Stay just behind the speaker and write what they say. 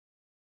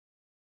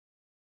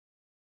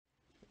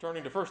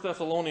Turning to 1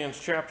 Thessalonians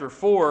chapter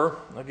 4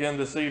 again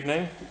this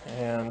evening,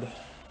 and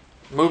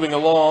moving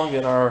along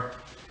in our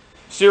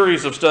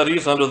series of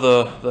studies under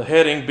the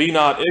heading, Be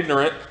Not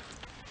Ignorant.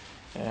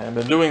 And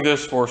been doing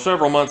this for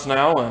several months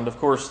now, and of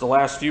course the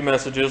last few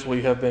messages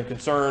we have been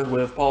concerned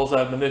with Paul's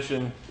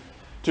admonition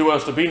to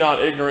us to be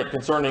not ignorant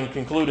concerning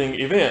concluding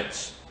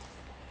events.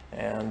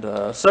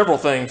 And several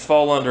things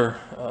fall under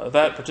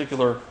that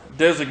particular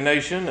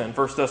designation, and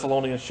 1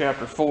 Thessalonians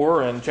chapter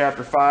 4 and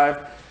chapter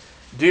 5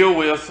 deal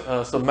with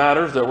some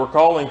matters that we're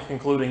calling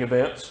concluding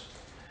events.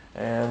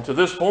 And to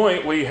this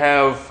point, we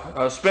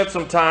have spent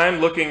some time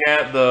looking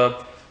at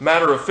the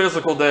matter of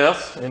physical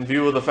death in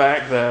view of the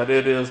fact that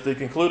it is the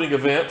concluding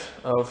event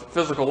of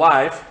physical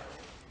life.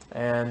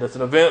 And it's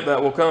an event that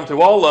will come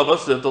to all of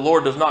us if the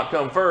Lord does not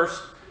come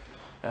first.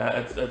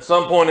 At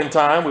some point in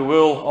time, we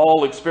will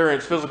all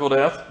experience physical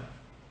death.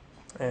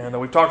 And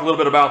we've talked a little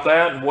bit about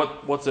that and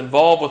what's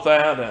involved with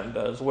that, and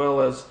as well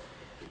as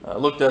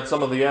looked at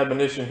some of the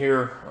admonition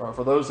here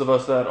for those of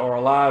us that are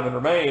alive and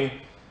remain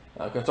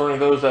concerning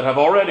those that have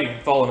already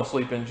fallen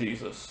asleep in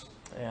Jesus.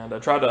 And I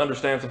tried to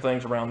understand some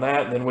things around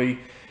that. And then we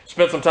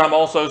spent some time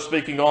also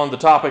speaking on the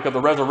topic of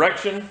the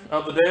resurrection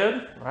of the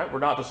dead. Right? We're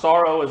not to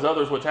sorrow as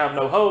others which have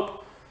no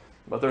hope,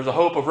 but there's a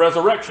hope of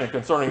resurrection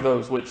concerning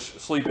those which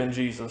sleep in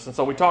Jesus. And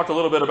so we talked a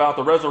little bit about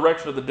the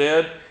resurrection of the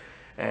dead.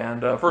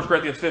 And 1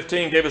 Corinthians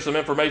 15 gave us some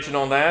information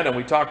on that. And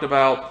we talked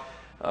about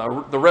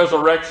the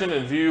resurrection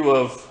in view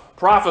of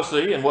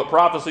prophecy and what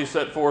prophecy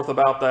set forth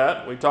about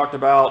that. We talked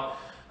about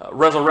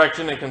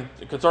resurrection and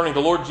concerning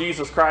the Lord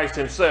Jesus Christ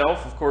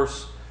himself. Of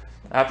course,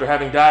 after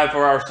having died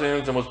for our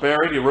sins and was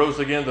buried, he rose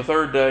again the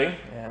third day,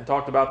 and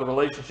talked about the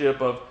relationship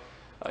of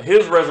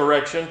his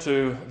resurrection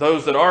to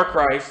those that are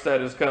Christ that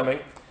is coming.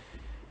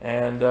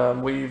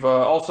 And we've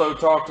also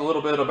talked a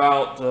little bit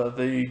about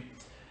the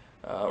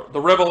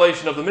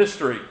revelation of the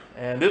mystery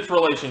and its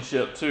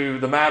relationship to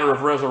the matter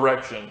of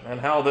resurrection, and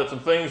how that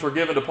some things were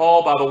given to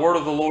Paul by the word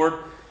of the Lord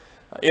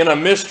in a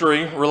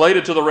mystery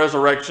related to the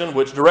resurrection,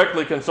 which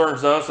directly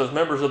concerns us as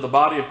members of the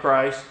body of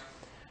Christ.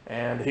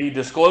 And he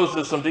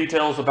discloses some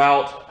details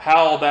about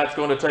how that's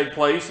going to take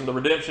place in the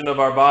redemption of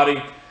our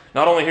body,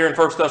 not only here in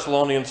 1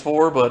 Thessalonians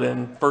 4, but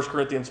in 1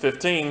 Corinthians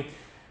 15,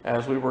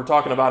 as we were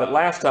talking about it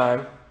last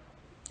time.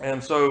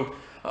 And so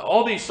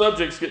all these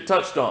subjects get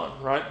touched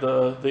on, right?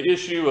 The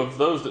issue of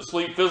those that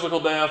sleep, physical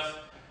death,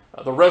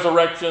 the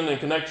resurrection in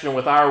connection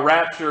with our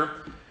rapture.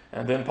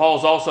 And then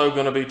Paul's also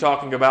going to be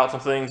talking about some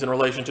things in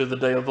relation to the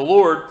day of the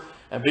Lord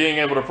and being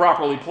able to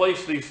properly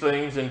place these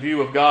things in view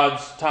of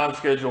God's time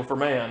schedule for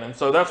man. And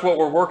so that's what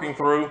we're working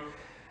through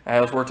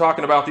as we're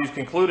talking about these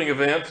concluding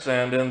events.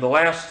 And in the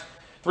last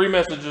 3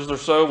 messages or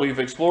so, we've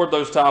explored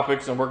those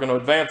topics, and we're going to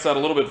advance that a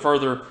little bit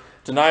further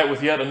tonight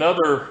with yet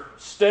another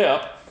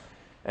step.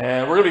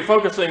 And we're going to be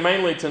focusing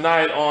mainly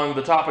tonight on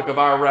the topic of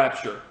our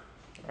rapture.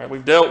 All right,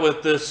 we've dealt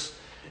with this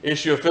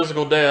issue of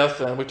physical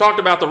death, and we talked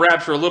about the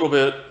rapture a little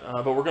bit,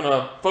 but we're going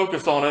to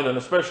focus on it, and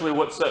especially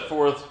what's set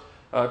forth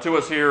to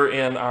us here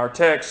in our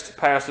text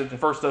passage in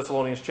 1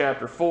 Thessalonians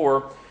chapter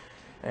 4,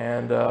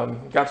 and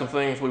got some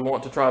things we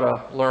want to try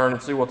to learn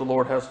and see what the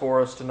Lord has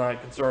for us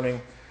tonight concerning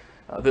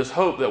this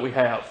hope that we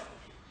have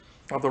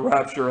of the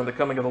rapture and the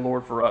coming of the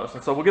Lord for us.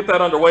 And so we'll get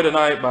that underway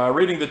tonight by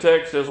reading the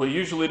text as we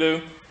usually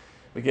do,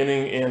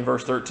 beginning in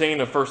verse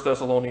 13 of 1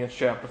 Thessalonians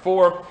chapter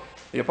 4.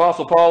 The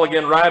Apostle Paul,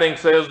 again writing,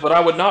 says, "But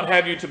I would not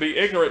have you to be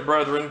ignorant,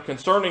 brethren,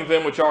 concerning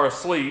them which are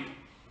asleep,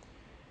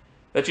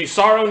 that ye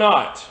sorrow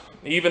not,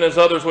 even as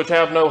others which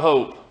have no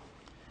hope.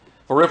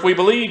 For if we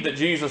believe that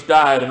Jesus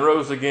died and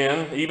rose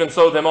again, even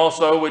so them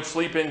also which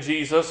sleep in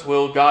Jesus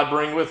will God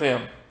bring with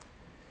him.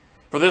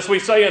 For this we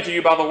say unto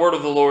you by the word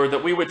of the Lord,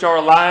 that we which are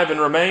alive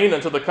and remain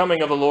until the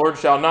coming of the Lord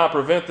shall not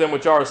prevent them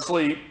which are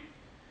asleep.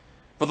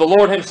 For the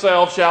Lord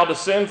himself shall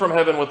descend from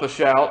heaven with a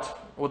shout,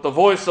 with the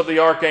voice of the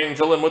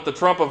archangel, and with the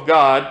trump of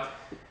God,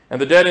 and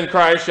the dead in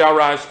Christ shall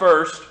rise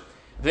first.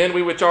 Then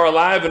we which are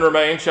alive and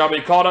remain shall be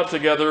caught up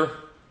together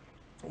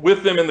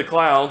with them in the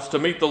clouds to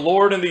meet the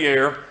Lord in the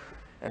air,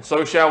 and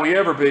so shall we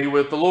ever be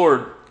with the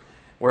Lord.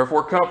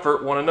 Wherefore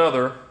comfort one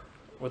another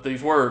with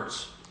these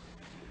words."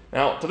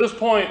 Now, to this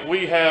point,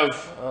 we have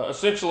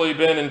essentially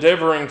been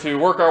endeavoring to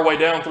work our way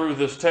down through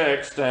this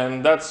text,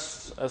 and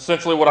that's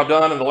essentially what I've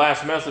done in the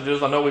last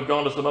messages. I know we've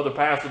gone to some other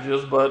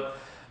passages, but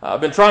I've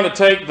been trying to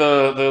take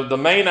the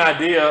main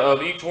idea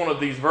of each one of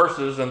these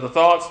verses and the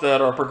thoughts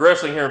that are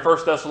progressing here in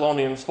 1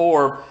 Thessalonians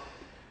 4,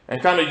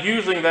 and kind of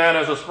using that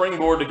as a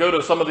springboard to go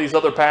to some of these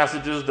other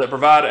passages that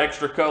provide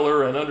extra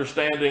color and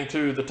understanding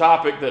to the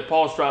topic that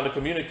Paul's trying to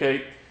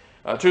communicate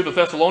to the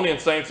Thessalonian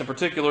saints in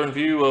particular, in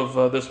view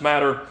of this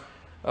matter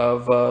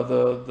of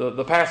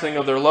the passing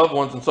of their loved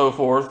ones and so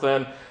forth.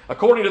 And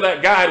according to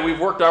that guide, we've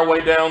worked our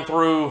way down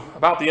through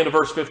about the end of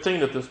verse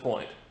 15 at this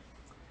point.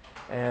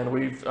 And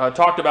we've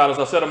talked about, as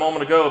I said a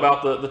moment ago,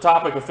 about the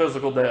topic of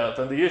physical death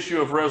and the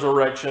issue of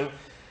resurrection.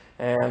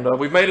 And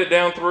we've made it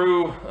down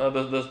through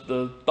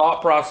the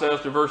thought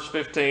process to verse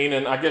 15.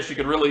 And I guess you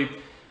could really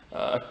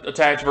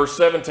attach verse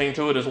 17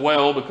 to it as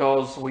well,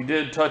 because we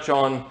did touch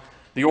on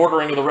the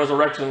ordering of the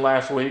resurrection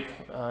last week,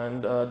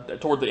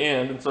 and toward the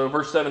end. And so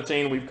verse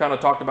 17, we've kind of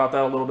talked about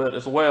that a little bit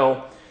as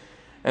well.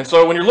 And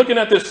so when you're looking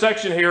at this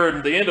section here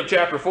at the end of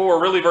chapter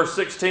 4, really verse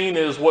 16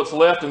 is what's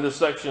left in this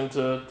section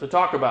to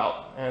talk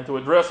about and to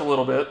address a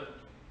little bit.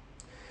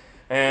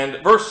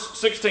 And verse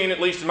 16, at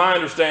least in my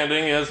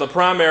understanding, is the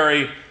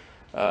primary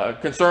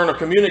concern of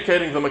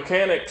communicating the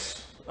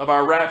mechanics of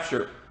our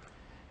rapture.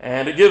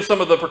 And it gives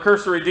some of the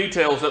precursory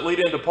details that lead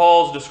into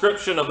Paul's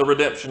description of the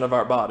redemption of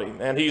our body.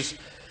 And he's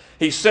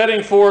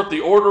setting forth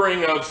the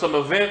ordering of some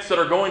events that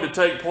are going to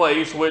take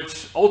place,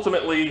 which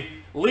ultimately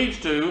leads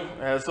to,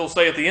 as he'll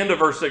say at the end of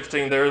verse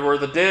 16 there, where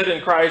the dead in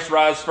Christ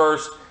rise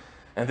first,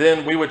 and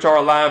then we which are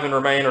alive and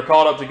remain are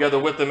caught up together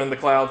with them in the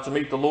clouds to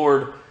meet the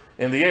Lord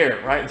in the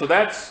air, right? And so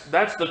that's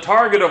the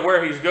target of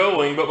where he's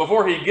going, but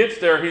before he gets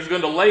there, he's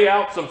going to lay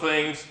out some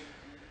things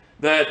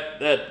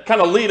that kind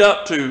of lead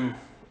up to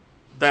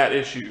that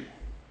issue,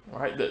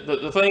 right?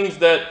 The things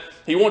that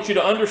he wants you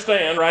to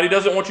understand, right? He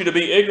doesn't want you to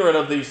be ignorant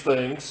of these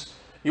things.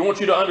 He wants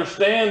you to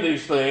understand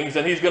these things,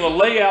 and he's going to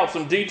lay out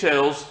some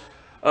details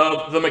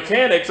of the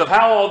mechanics of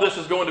how all this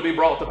is going to be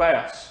brought to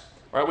pass.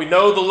 Right? We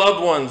know the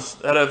loved ones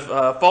that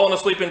have fallen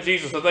asleep in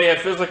Jesus, that they have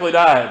physically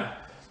died.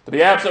 To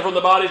be absent from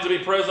the bodies, to be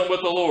present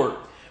with the Lord.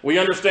 We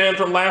understand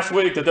from last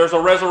week that there's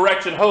a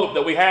resurrection hope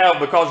that we have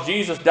because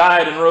Jesus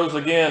died and rose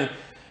again.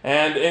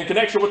 And in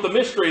connection with the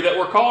mystery that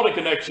we're called in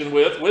connection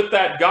with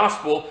that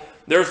gospel,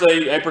 there's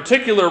a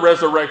particular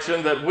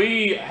resurrection that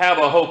we have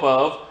a hope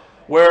of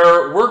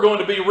where we're going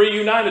to be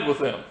reunited with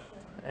them.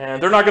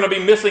 And they're not going to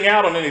be missing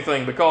out on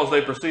anything because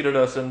they preceded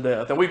us in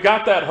death. And we've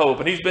got that hope.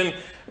 And he's been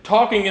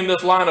talking in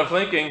this line of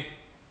thinking,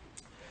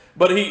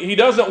 but he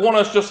doesn't want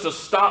us just to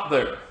stop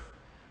there.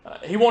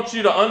 He wants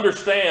you to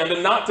understand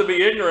and not to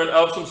be ignorant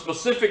of some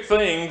specific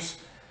things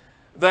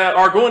that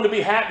are going to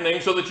be happening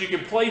so that you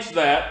can place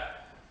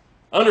that,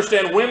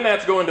 understand when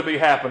that's going to be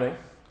happening,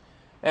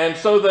 and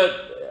so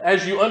that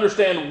as you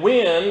understand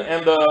when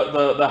and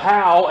the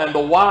how and the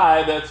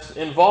why that's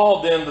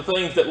involved in the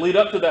things that lead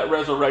up to that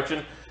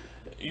resurrection,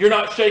 you're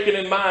not shaken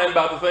in mind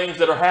by the things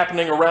that are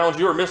happening around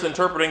you or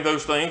misinterpreting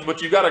those things,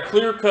 but you've got a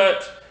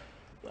clear-cut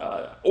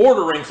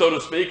ordering, so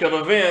to speak, of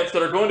events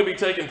that are going to be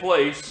taking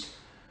place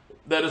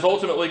that is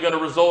ultimately going to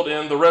result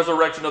in the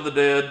resurrection of the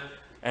dead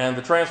and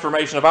the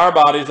transformation of our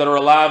bodies that are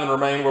alive and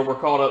remain where we're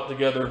caught up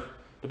together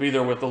to be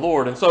there with the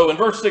Lord. And so in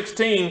verse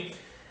 16,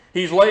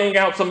 he's laying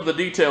out some of the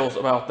details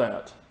about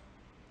that.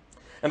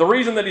 And the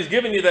reason that he's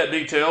giving you that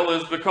detail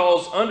is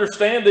because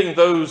understanding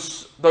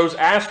those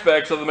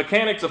aspects of the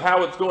mechanics of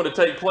how it's going to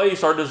take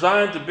place are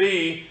designed to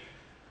be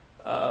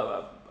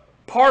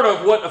part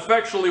of what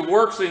effectually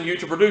works in you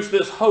to produce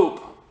this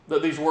hope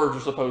that these words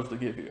are supposed to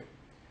give you.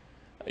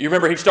 You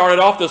remember he started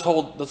off this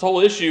whole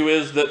issue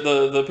is that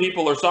the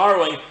people are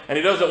sorrowing, and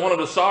he doesn't want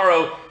them to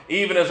sorrow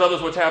even as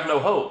others which have no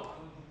hope.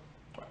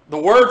 The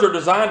words are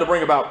designed to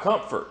bring about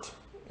comfort.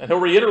 And he'll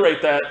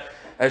reiterate that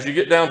as you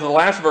get down to the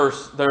last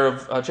verse there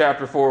of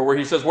chapter 4, where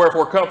he says,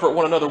 "Wherefore comfort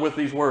one another with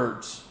these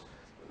words."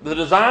 The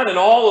design in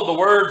all of the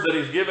words that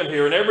he's given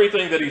here and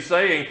everything that he's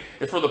saying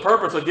is for the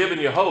purpose of giving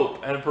you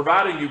hope and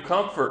providing you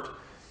comfort.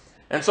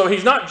 And so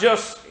he's not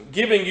just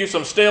giving you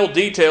some stale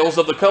details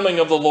of the coming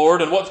of the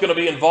Lord and what's going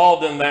to be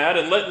involved in that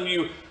and letting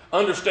you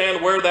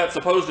understand where that's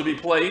supposed to be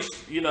placed,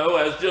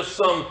 as just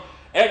some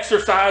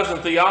exercise in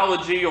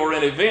theology or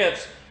in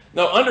events.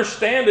 No,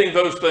 understanding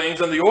those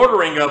things and the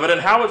ordering of it and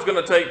how it's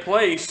going to take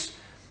place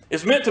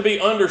is meant to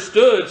be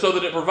understood so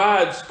that it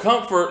provides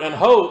comfort and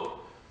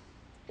hope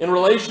in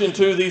relation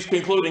to these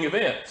concluding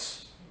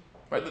events.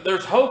 Right?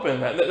 There's hope in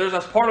that.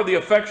 That's part of the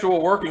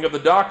effectual working of the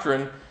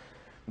doctrine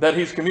that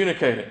he's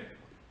communicating.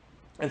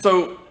 And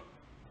so,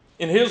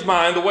 in his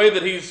mind, the way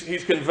that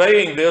he's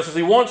conveying this is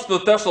he wants the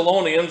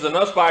Thessalonians, and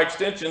us by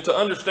extension, to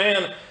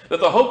understand that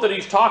the hope that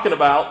he's talking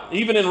about,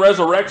 even in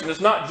resurrection, is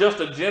not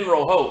just a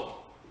general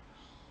hope.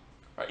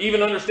 Right?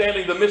 Even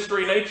understanding the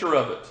mystery nature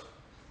of it,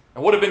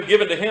 and what had been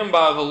given to him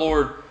by the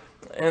Lord,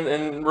 and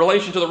in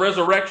relation to the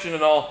resurrection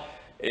and all,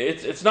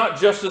 it's not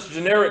just this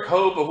generic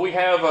hope of we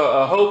have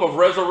a hope of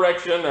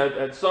resurrection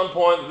at some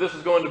point that this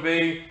is going to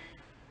be.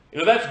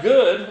 That's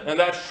good, and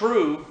that's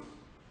true.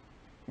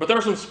 But there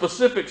are some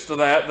specifics to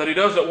that he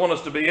doesn't want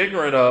us to be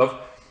ignorant of.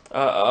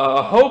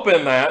 A hope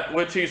in that,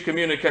 which he's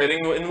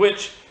communicating, in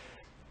which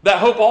that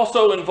hope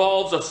also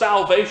involves a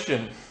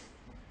salvation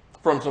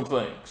from some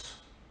things.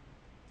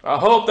 A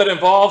hope that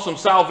involves some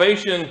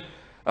salvation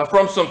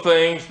from some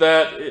things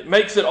that it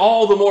makes it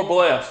all the more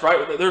blessed,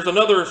 right? There's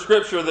another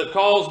scripture that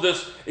calls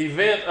this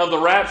event of the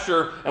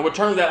rapture and would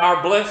term that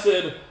our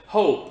blessed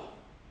hope,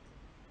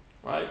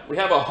 right? We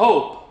have a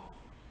hope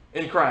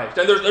in Christ,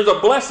 and there's a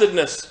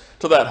blessedness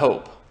to that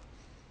hope.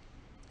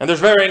 And there's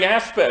varying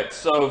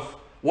aspects of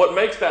what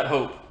makes that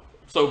hope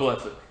so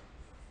blessed.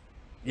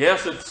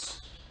 Yes,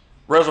 it's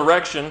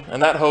resurrection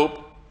and that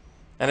hope,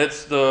 and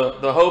it's the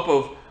hope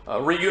of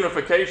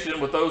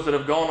reunification with those that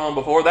have gone on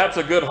before. That's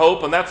a good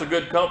hope, and that's a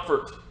good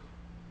comfort.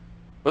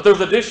 But there's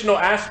additional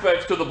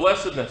aspects to the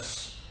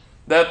blessedness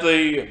that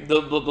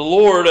the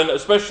Lord, and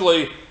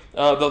especially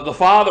the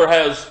Father,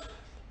 has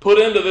put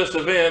into this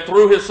event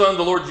through his Son,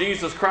 the Lord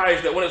Jesus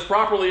Christ, that when it's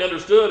properly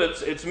understood,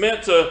 it's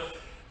meant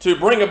to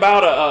bring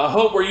about a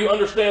hope where you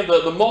understand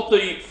the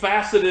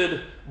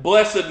multifaceted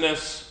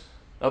blessedness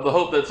of the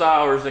hope that's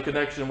ours in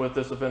connection with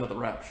this event of the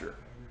rapture.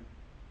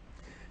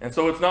 And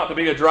so it's not to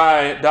be a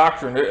dry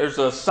doctrine. There's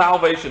a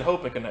salvation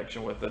hope in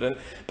connection with it. And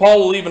Paul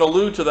will even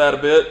allude to that a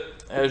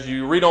bit as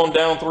you read on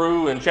down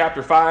through in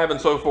chapter 5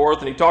 and so forth.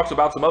 And he talks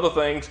about some other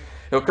things.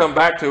 He'll come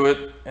back to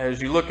it as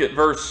you look at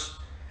verse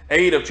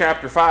 8 of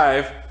chapter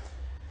 5.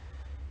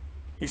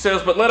 He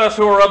says, "But let us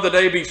who are of the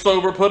day be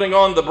sober, putting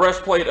on the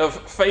breastplate of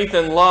faith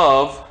and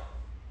love,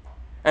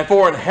 and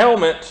for an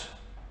helmet,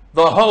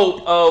 the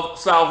hope of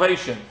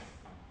salvation."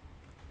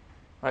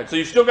 All right, so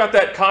you've still got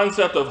that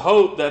concept of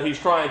hope that he's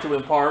trying to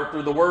impart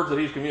through the words that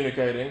he's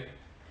communicating.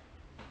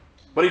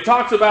 But he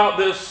talks about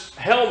this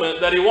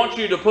helmet that he wants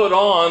you to put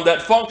on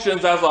that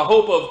functions as a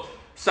hope of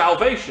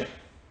salvation.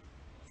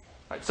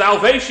 All right,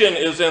 salvation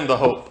is in the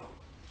hope,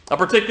 a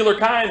particular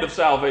kind of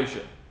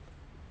salvation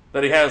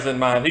that he has in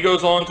mind. He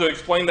goes on to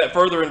explain that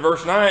further in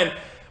verse 9,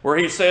 where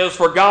he says,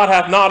 "For God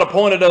hath not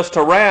appointed us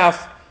to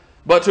wrath,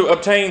 but to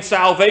obtain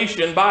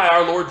salvation by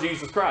our Lord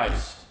Jesus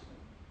Christ."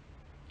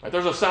 Right,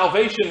 there's a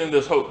salvation in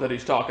this hope that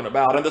he's talking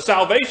about. And the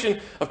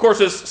salvation, of course,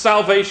 is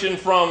salvation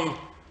from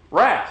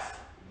wrath.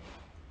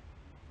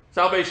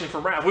 Salvation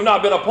from wrath. We've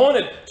not been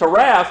appointed to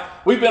wrath.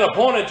 We've been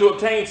appointed to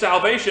obtain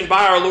salvation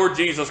by our Lord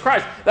Jesus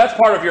Christ. That's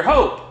part of your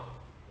hope.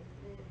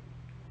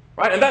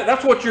 Right? And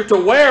that's what you're to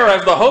wear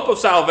as the hope of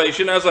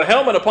salvation, as a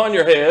helmet upon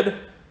your head.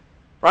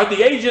 Right?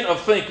 The agent of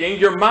thinking,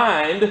 your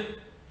mind.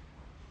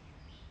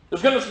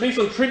 There's going to be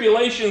some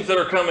tribulations that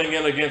are coming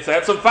in against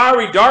that, some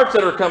fiery darts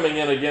that are coming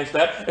in against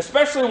that,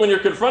 especially when you're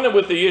confronted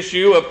with the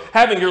issue of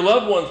having your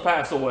loved ones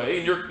pass away,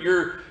 and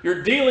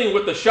you're dealing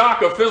with the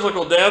shock of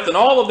physical death and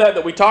all of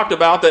that we talked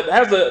about that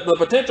has the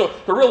potential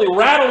to really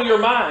rattle your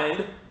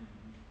mind,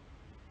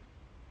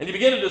 and you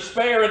begin to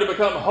despair and to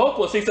become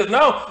hopeless. He says,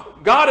 no,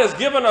 God has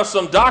given us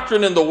some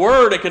doctrine in the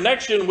Word in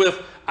connection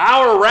with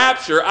our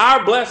rapture,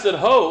 our blessed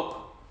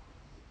hope,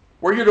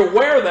 where you're to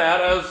wear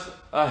that as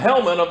a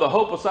helmet of the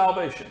hope of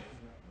salvation,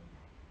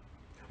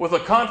 with a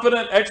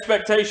confident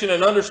expectation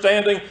and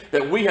understanding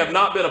that we have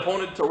not been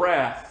appointed to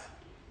wrath,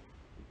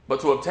 but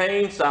to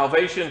obtain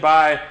salvation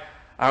by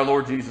our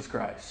Lord Jesus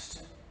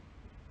Christ.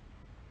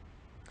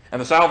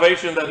 And the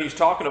salvation that he's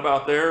talking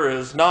about there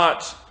is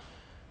not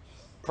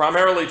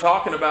primarily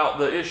talking about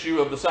the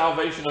issue of the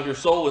salvation of your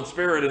soul and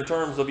spirit in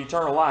terms of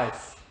eternal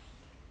life.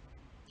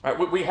 All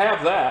right, we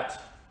have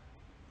that.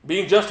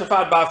 Being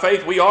justified by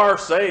faith, we are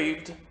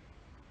saved.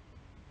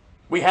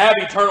 We have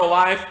eternal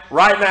life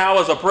right now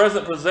as a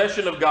present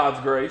possession of God's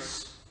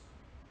grace.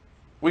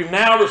 We've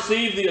now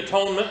received the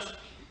atonement,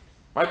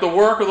 right? The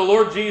work of the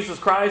Lord Jesus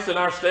Christ in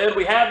our stead.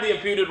 We have the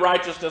imputed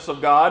righteousness of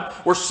God.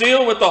 We're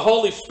sealed with the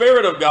Holy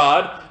Spirit of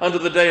God unto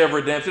the day of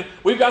redemption.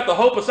 We've got the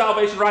hope of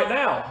salvation right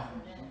now.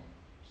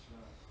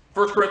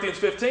 1 Corinthians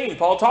 15,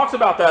 Paul talks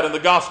about that in the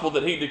gospel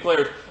that he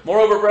declares.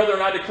 "Moreover,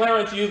 brethren, I declare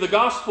unto you the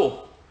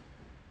gospel,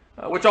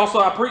 which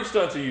also I preached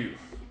unto you.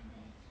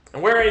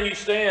 And wherein ye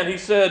stand," he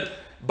said,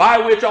 "by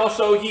which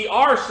also ye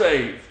are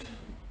saved,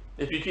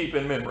 if you keep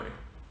in memory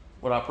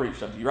what I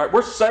preached unto you." Right?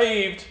 We're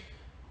saved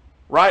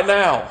right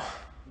now.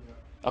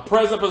 A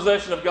present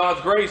possession of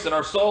God's grace in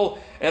our soul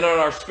and in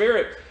our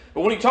spirit.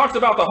 But when he talks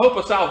about the hope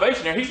of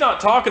salvation here, he's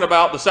not talking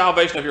about the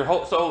salvation of your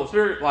soul and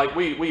spirit like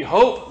we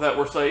hope that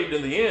we're saved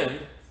in the end.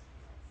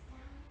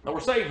 No, we're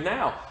saved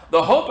now.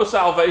 The hope of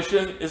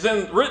salvation is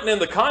written in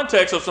the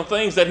context of some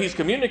things that he's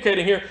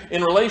communicating here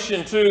in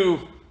relation to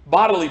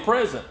bodily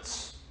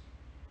presence.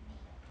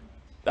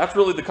 That's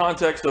really the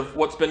context of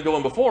what's been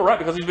going before, right?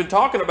 Because he's been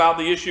talking about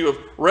the issue of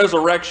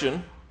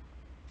resurrection,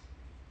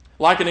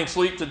 likening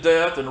sleep to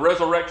death and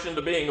resurrection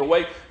to being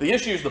awake. The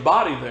issue is the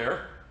body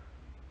there.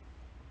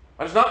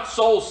 And it's not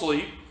soul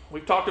sleep.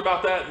 We've talked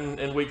about that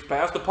in weeks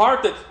past. The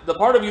part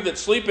of you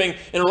that's sleeping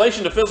in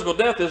relation to physical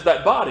death is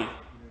that body.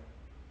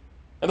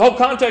 And the whole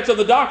context of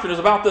the doctrine is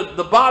about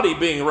the body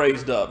being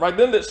raised up, right?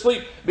 Them that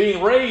sleep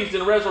being raised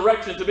in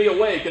resurrection to be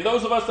awake. And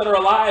those of us that are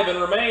alive and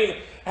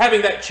remain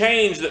having that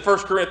change that 1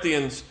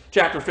 Corinthians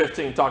chapter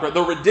 15 talked about.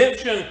 The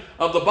redemption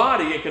of the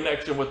body in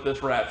connection with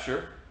this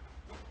rapture.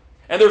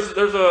 And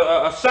there's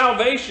a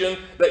salvation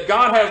that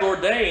God has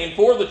ordained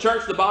for the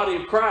church, the body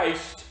of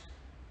Christ,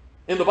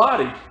 in the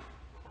body.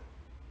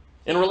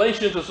 In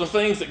relation to some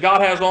things that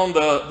God has on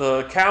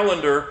the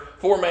calendar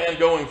for man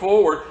going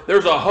forward,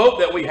 there's a hope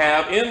that we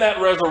have in that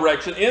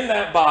resurrection, in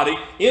that body,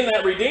 in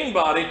that redeemed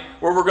body,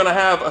 where we're going to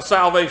have a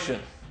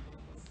salvation,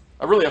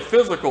 really a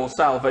physical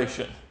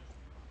salvation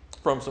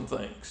from some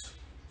things.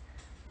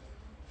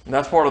 And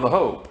that's part of the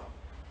hope.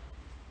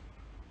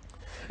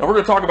 Now we're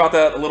going to talk about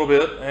that a little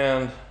bit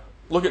and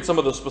look at some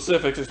of the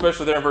specifics,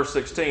 especially there in verse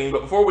 16.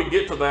 But before we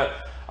get to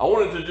that, I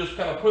wanted to just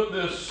kind of put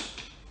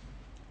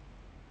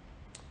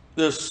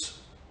this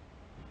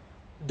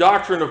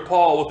doctrine of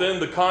Paul within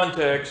the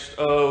context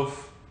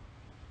of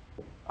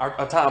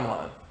a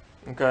timeline.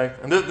 Okay?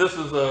 And this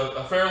is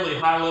a fairly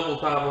high-level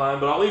timeline,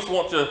 but I at least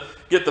want to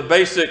get the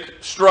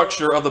basic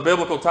structure of the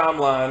biblical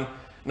timeline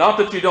Not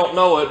that you don't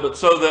know it, but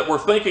so that we're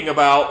thinking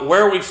about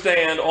where we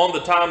stand on the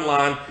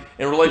timeline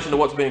in relation to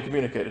what's being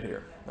communicated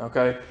here.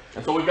 Okay?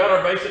 And so we've got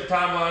our basic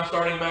timeline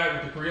starting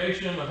back with the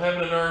creation of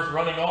heaven and earth,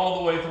 running all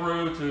the way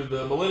through to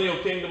the millennial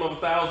kingdom of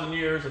 1,000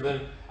 years, and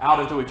then out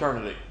into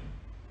eternity.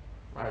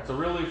 All right, so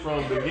really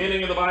from the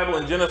beginning of the Bible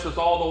in Genesis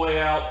all the way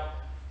out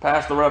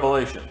past the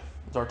Revelation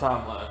is our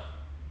timeline.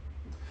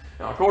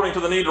 Now, according to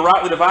the need to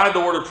rightly divide the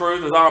word of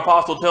truth, as our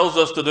apostle tells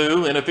us to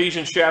do, in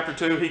Ephesians chapter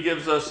 2, he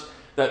gives us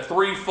that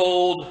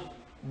threefold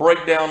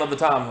breakdown of the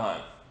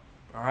timeline.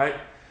 All right?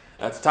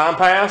 That's time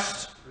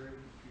past,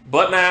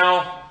 but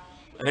now,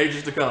 and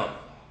ages to come.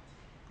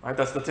 All right?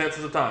 That's the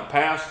tenses of time.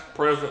 Past,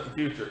 present, and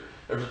future.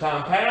 There's a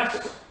time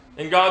past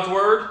in God's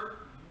word.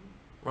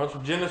 Runs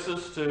from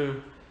Genesis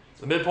to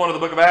the midpoint of the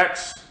book of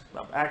Acts.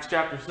 Acts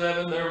chapter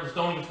 7, there with the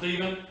stoning of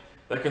Stephen.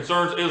 That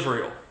concerns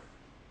Israel.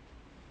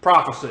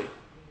 Prophecy.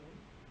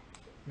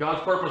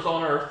 God's purpose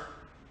on earth.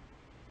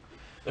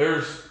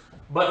 There's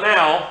but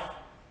now,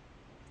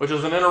 which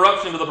is an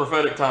interruption to the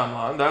prophetic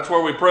timeline. That's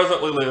where we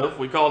presently live.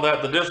 We call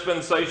that the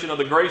dispensation of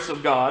the grace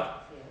of God.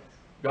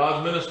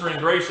 God's ministering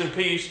grace and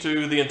peace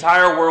to the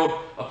entire world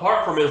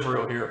apart from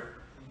Israel here.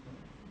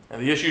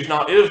 And the issue is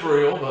not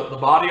Israel, but the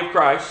body of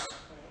Christ,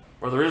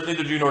 where there is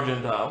neither Jew nor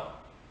Gentile.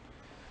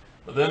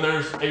 But then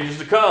there's ages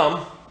to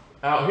come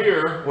out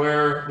here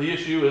where the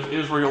issue is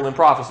Israel in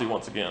prophecy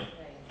once again.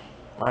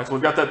 All right, so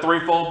we've got that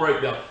threefold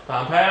breakdown.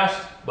 Time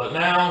past, but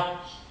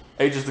now,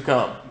 ages to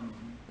come.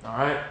 All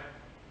right.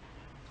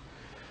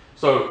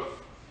 So,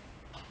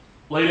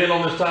 laid in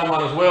on this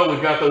timeline as well,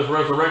 we've got those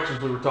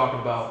resurrections we were talking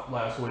about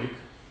last week.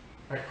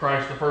 Right,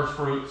 Christ the first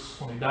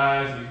fruits, when he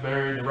dies and he's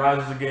buried and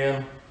rises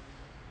again.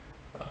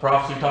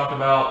 Prophecy talked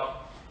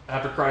about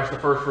after Christ the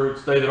first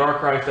fruits, they that are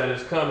Christ that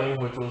is coming,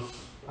 which was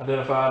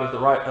identified as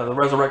the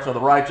resurrection of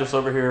the righteous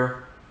over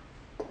here.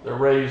 They're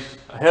raised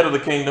ahead of the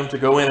kingdom to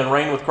go in and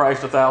reign with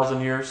Christ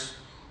 1,000 years.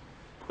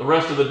 The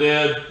rest of the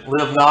dead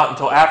live not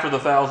until after the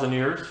 1,000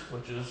 years,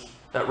 which is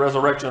that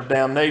resurrection of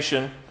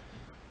damnation,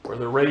 where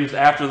they're raised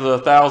after the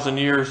 1,000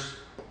 years,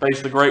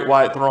 face the great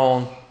white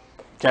throne,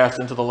 cast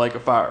into the lake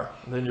of fire.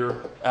 And then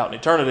you're out in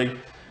eternity.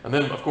 And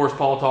then, of course,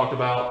 Paul talked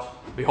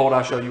about, behold,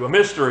 I show you a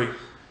mystery,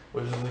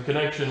 which is in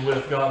connection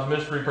with God's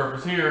mystery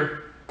purpose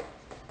here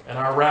and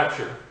our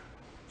rapture.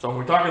 So when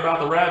we're talking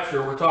about the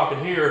rapture, we're talking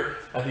here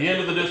at the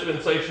end of the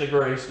dispensation of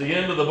grace, the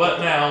end of the but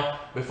now,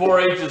 before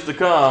ages to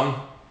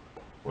come,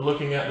 we're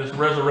looking at this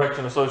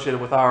resurrection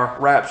associated with our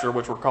rapture,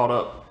 which we're caught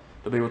up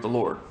to be with the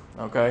Lord.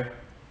 Okay?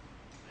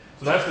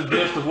 So that's the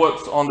gist of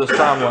what's on this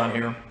timeline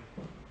here.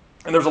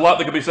 And there's a lot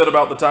that could be said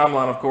about the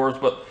timeline, of course,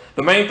 but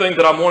the main thing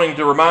that I'm wanting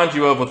to remind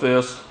you of with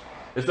this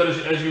is that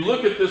as you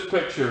look at this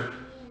picture,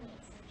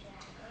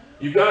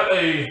 you've got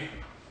a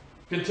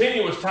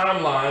continuous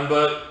timeline,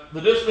 but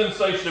the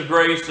dispensation of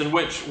grace in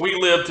which we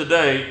live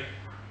today,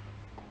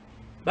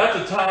 that's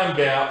a time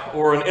gap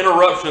or an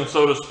interruption,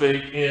 so to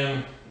speak,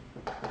 in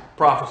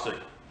prophecy.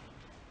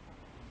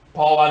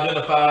 Paul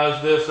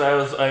identifies this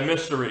as a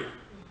mystery.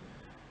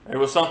 It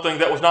was something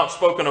that was not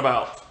spoken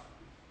about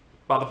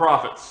by the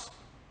prophets.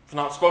 It's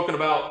not spoken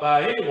about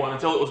by anyone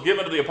until it was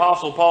given to the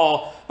Apostle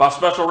Paul by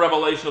special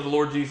revelation of the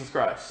Lord Jesus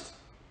Christ.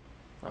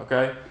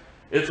 Okay?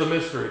 It's a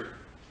mystery.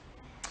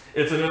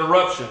 It's an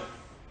interruption.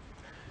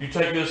 You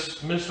take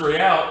this mystery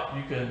out,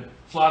 you can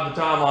slide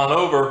the timeline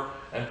over,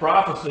 and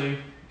prophecy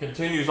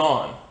continues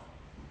on.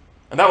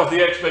 And that was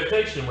the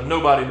expectation when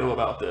nobody knew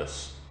about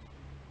this.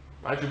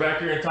 Right? You're back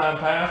here in time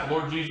past. The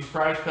Lord Jesus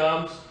Christ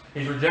comes.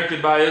 He's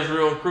rejected by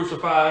Israel and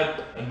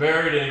crucified and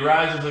buried, and he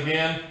rises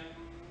again.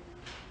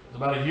 There's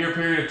about a year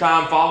period of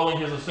time following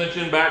his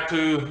ascension back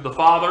to the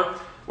Father,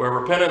 where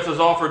repentance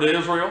is offered to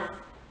Israel.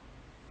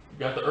 You've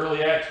got the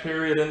early Acts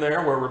period in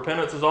there where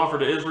repentance is offered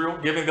to Israel,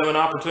 giving them an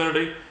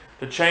opportunity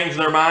to change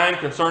their mind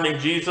concerning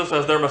Jesus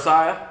as their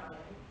Messiah.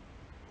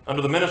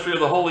 Under the ministry of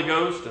the Holy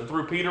Ghost and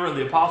through Peter and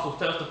the apostles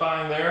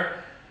testifying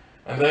there.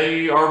 And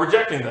they are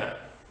rejecting that.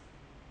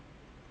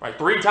 Right,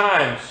 3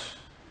 times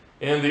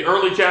in the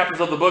early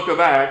chapters of the book of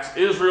Acts,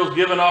 Israel's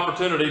given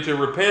opportunity to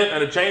repent and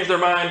to change their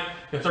mind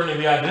concerning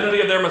the identity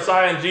of their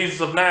Messiah and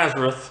Jesus of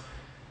Nazareth.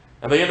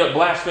 And they end up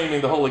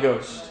blaspheming the Holy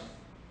Ghost.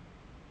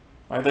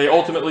 Right, they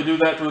ultimately do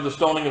that through the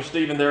stoning of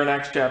Stephen there in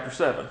Acts chapter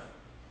 7.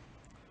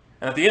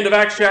 And at the end of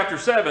Acts chapter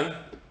 7,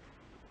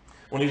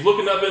 when he's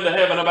looking up into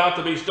heaven about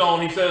to be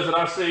stoned, he says that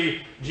I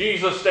see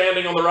Jesus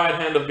standing on the right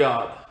hand of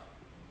God.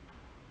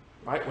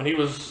 Right? When he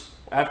was,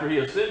 after he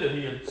ascended,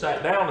 he had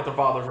sat down at the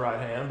Father's right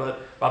hand,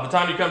 but by the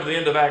time you come to the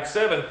end of Acts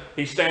 7,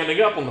 he's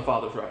standing up on the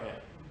Father's right hand.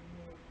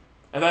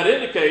 And that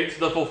indicates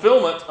the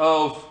fulfillment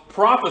of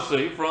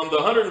prophecy from the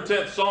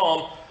 110th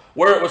Psalm,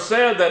 where it was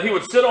said that he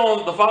would sit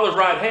on the Father's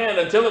right hand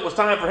until it was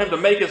time for him to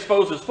make his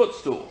foes his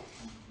footstool.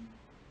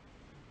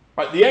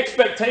 Right, the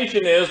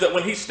expectation is that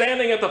when he's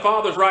standing at the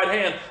Father's right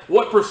hand,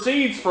 what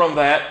proceeds from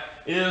that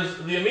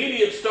is the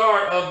immediate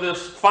start of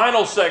this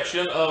final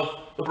section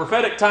of the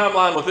prophetic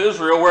timeline with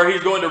Israel, where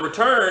he's going to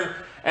return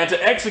and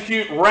to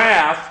execute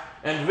wrath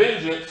and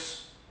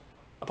vengeance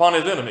upon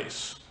his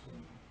enemies.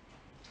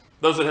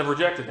 those that have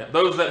rejected him,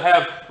 those that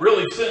have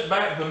really sent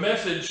back the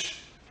message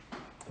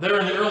there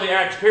in the early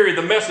Acts period,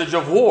 the message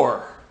of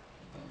war.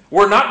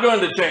 We're not going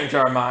to change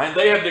our mind.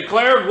 They have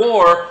declared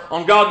war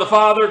on God the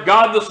Father,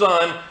 God the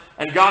Son,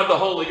 and God the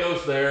Holy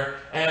Ghost there.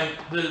 And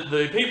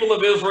the people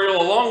of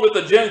Israel, along with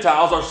the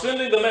Gentiles, are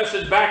sending the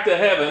message back to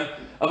heaven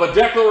of a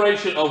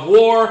declaration of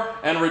war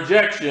and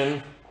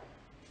rejection.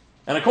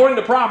 And according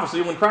to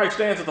prophecy, when Christ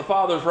stands at the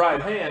Father's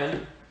right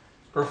hand,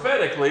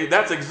 prophetically,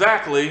 that's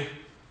exactly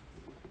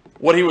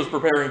what he was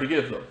preparing to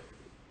give them.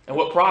 And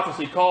what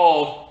prophecy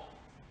called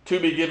to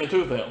be given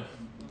to them.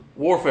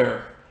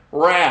 Warfare,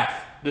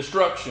 wrath,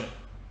 destruction.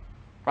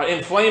 Right?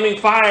 In flaming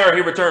fire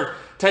he returns,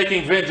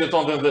 taking vengeance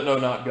on them that know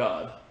not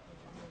God.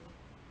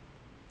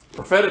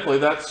 Prophetically,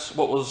 that's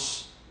what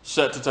was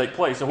set to take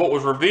place and what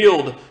was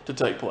revealed to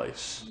take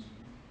place.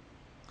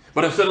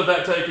 But instead of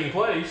that taking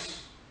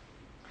place,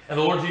 and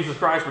the Lord Jesus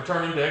Christ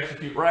returning to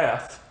execute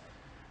wrath,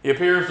 he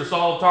appears to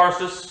Saul of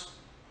Tarsus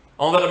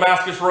on the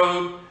Damascus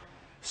road,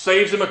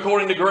 saves him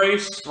according to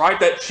grace, right?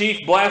 That chief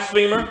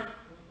blasphemer,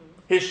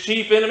 his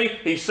chief enemy,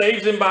 he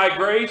saves him by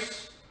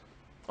grace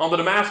on the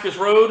Damascus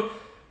road,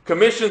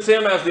 commissions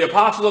him as the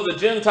apostle of the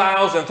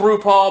Gentiles, and through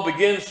Paul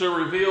begins to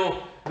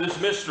reveal this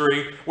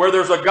mystery where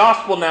there's a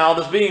gospel now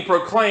that's being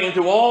proclaimed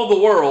to all the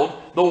world,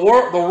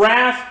 the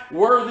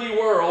wrath-worthy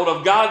world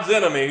of God's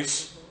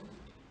enemies,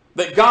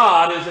 that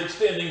God is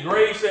extending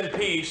grace and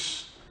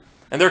peace,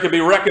 and there can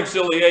be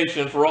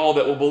reconciliation for all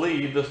that will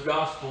believe this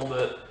gospel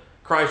that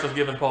Christ has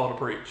given Paul to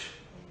preach.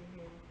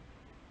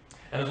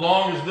 And as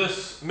long as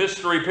this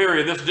mystery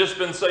period, this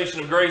dispensation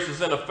of grace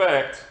is in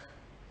effect,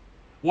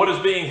 what is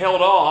being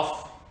held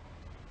off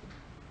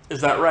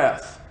is that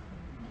wrath.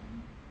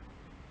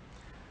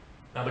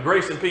 Now the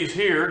grace and peace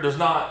here does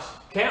not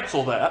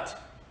cancel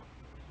that,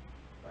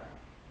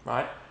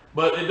 right?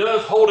 But it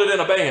does hold it in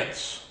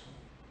abeyance.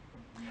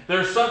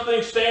 There's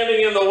something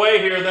standing in the way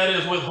here that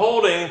is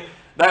withholding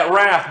that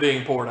wrath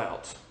being poured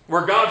out,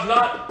 where God's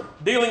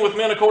not dealing with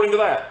men according to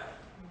that.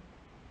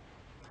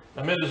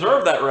 Now men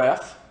deserve that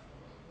wrath.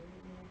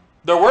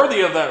 They're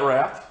worthy of that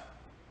wrath.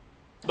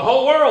 The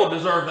whole world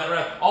deserved that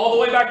wrath, all the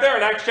way back there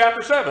in Acts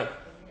chapter 7.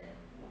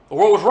 The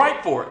world was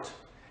right for it.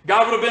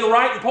 God would have been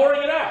right in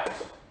pouring it out.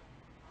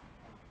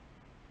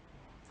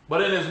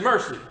 But in his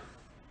mercy,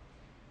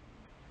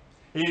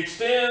 he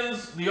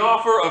extends the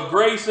offer of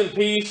grace and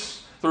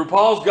peace through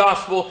Paul's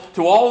gospel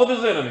to all of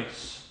his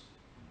enemies.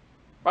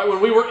 Right?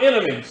 When we were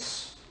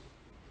enemies,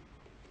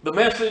 the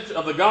message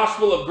of the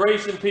gospel of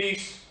grace and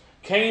peace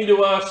came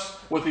to us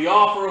with the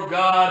offer of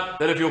God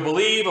that if you'll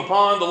believe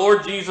upon the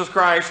Lord Jesus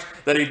Christ,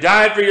 that he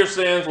died for your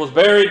sins, was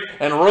buried,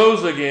 and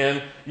rose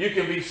again, you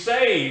can be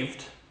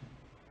saved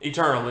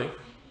eternally.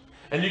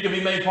 And you can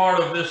be made part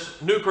of this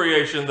new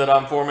creation that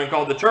I'm forming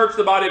called the church,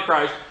 the body of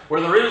Christ,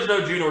 where there is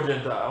no Jew nor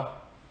Gentile.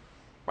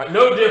 Right?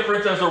 No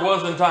difference as there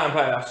was in time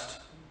past.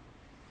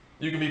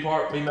 You can be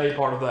made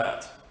part of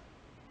that.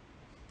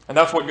 And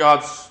that's what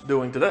God's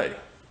doing today.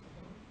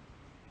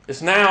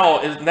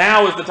 Now is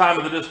the time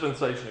of the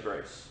dispensation of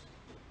grace.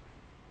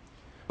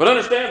 But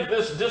understand that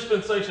this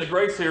dispensation of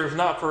grace here is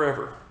not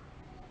forever.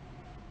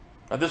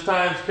 At this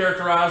time is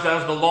characterized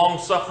as the long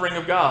suffering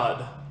of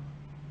God.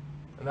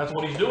 And that's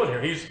what he's doing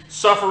here. He's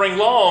suffering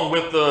long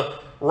with the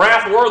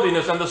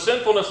wrath-worthiness and the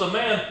sinfulness of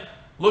man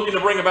looking to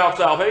bring about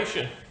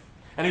salvation.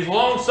 And he's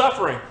long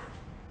suffering.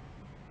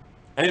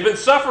 And he's been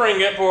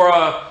suffering it for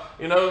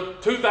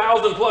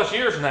 2,000 plus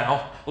years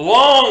now.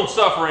 Long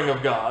suffering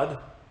of God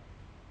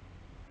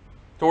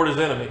toward his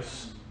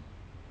enemies.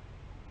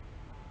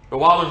 But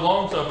while there's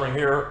long suffering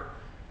here,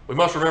 we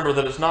must remember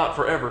that it's not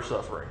forever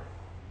suffering.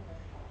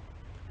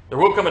 There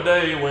will come a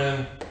day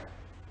when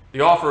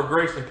the offer of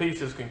grace and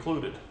peace is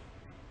concluded.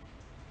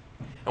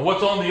 And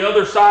what's on the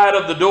other side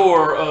of the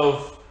door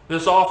of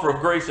this offer of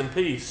grace and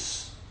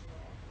peace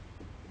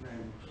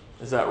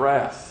is that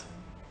wrath.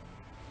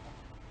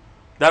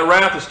 That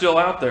wrath is still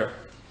out there.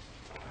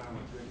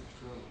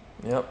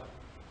 Yep.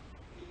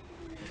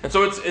 And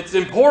so it's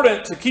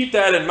important to keep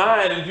that in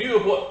mind in view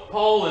of what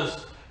Paul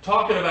is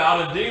talking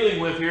about and dealing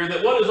with here,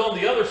 that what is on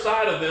the other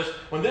side of this,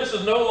 when this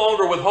is no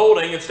longer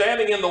withholding and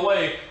standing in the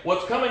way,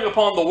 what's coming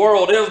upon the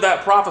world is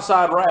that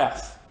prophesied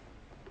wrath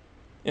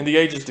in the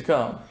ages to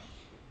come.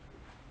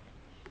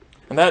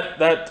 And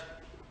that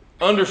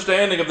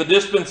understanding of the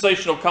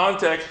dispensational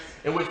context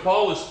in which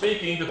Paul is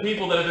speaking to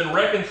people that have been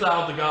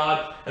reconciled to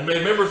God and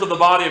made members of the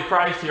body of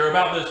Christ here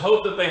about this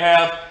hope that they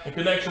have in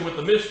connection with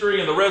the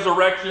mystery and the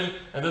resurrection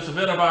and this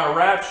event of our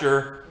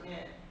rapture.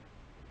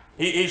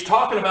 He's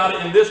talking about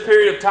it in this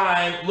period of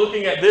time,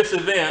 looking at this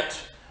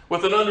event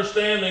with an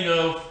understanding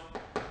of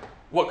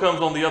what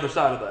comes on the other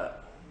side of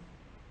that.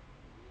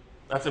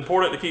 That's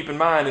important to keep in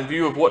mind in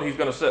view of what he's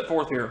going to set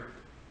forth here.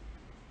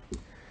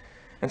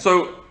 And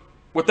so,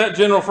 with that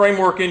general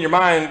framework in your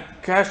mind,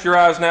 cast your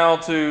eyes now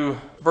to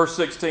verse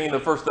 16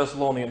 of 1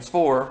 Thessalonians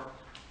 4,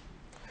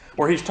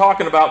 where he's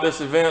talking about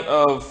this event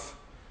of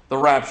the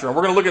rapture. And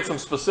we're going to look at some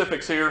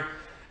specifics here,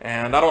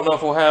 and I don't know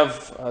if we'll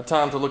have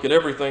time to look at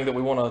everything that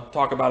we want to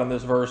talk about in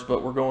this verse,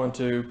 but we're going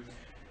to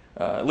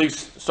at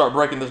least start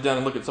breaking this down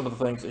and look at some of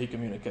the things that he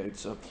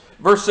communicates. So,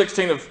 verse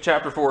 16 of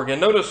chapter 4 again.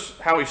 Notice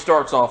how he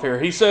starts off here.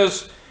 He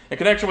says, in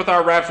connection with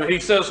our rapture, he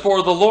says,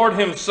 "For the Lord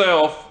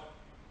himself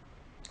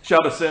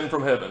shall descend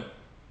from heaven."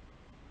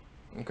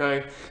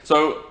 Okay?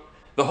 So,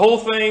 the whole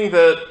thing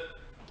that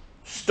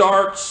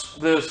starts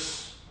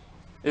this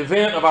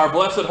event of our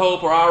blessed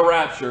hope or our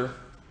rapture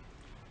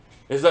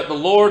is that the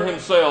Lord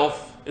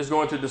himself is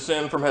going to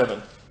descend from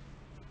heaven.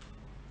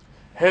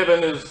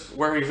 Heaven is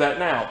where he's at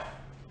now.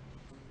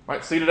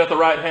 Right? Seated at the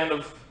right hand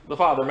of the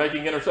Father,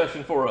 making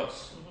intercession for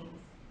us.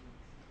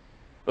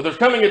 But there's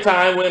coming a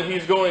time when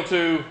he's going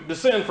to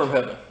descend from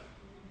heaven.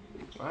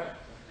 Right?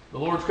 The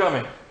Lord's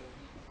coming.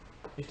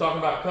 He's talking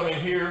about coming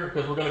here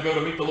because we're going to go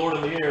to meet the Lord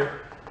in the air.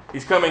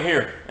 He's coming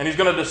here. And he's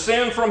going to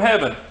descend from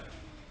heaven.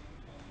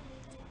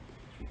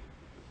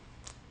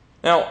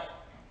 Now,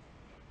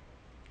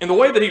 in the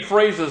way that he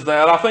phrases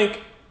that, I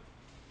think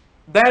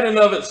that in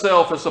of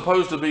itself is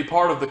supposed to be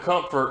part of the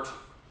comfort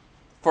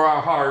for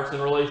our hearts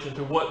in relation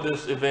to what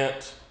this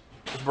event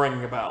is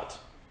bringing about.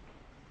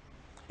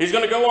 He's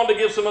going to go on to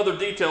give some other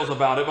details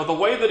about it, but the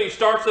way that he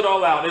starts it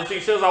all out is he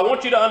says, I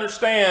want you to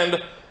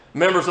understand,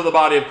 members of the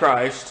body of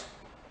Christ,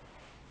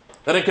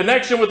 that in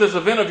connection with this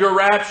event of your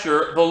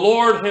rapture, the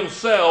Lord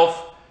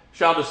himself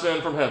shall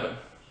descend from heaven.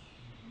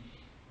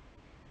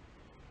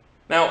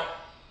 Now,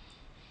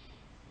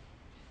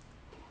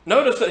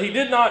 notice that he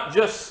did not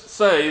just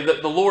say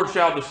that the Lord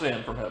shall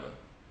descend from heaven.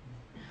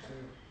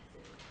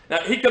 Now,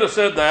 he could have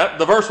said that.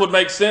 The verse would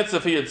make sense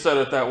if he had said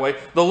it that way.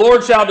 The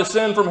Lord shall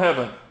descend from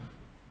heaven.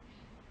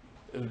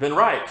 It would have been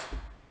right.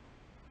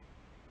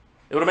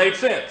 It would have made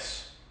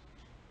sense.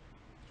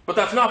 But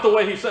that's not the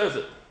way he says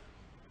it.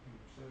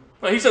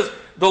 No, he says,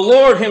 the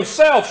Lord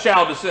himself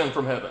shall descend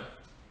from heaven.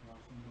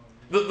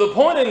 The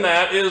point in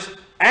that is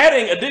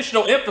adding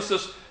additional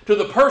emphasis to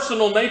the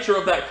personal nature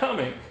of that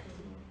coming.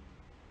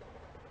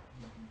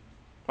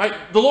 Right?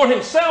 The Lord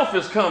himself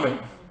is coming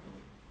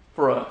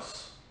for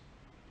us.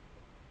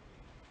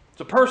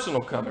 It's a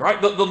personal coming,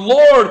 right? The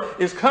Lord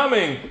is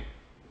coming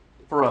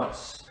for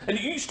us. And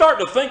you start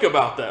to think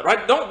about that,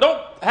 right? Don't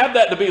have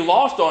that to be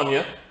lost on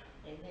you.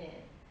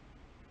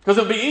 Because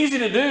it would be easy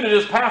to do to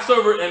just pass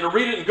over it and to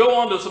read it and go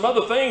on to some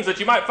other things that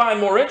you might find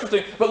more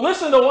interesting. But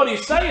listen to what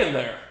he's saying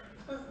there.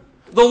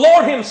 The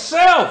Lord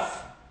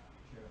himself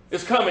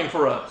is coming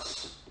for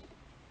us.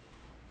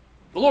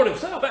 The Lord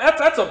himself.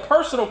 That's a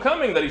personal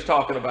coming that he's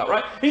talking about,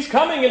 right? He's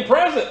coming in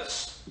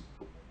presence.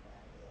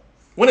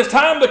 When it's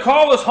time to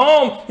call us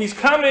home, he's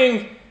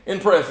coming in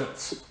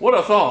presence. What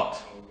a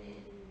thought.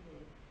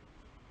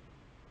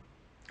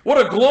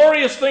 What a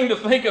glorious thing to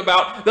think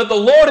about, that the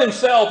Lord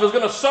himself is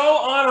going to so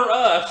honor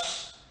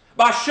us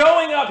by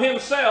showing up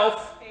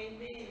himself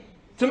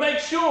to make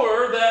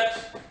sure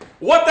that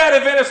what that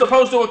event is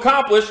supposed to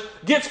accomplish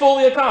gets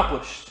fully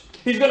accomplished.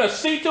 He's going to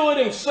see to it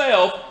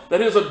himself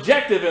that his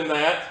objective in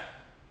that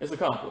is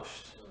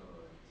accomplished.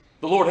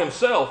 The Lord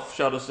himself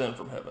shall descend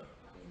from heaven.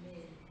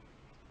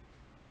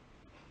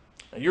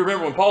 And you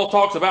remember when Paul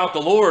talks about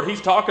the Lord,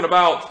 he's talking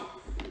about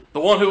the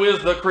one who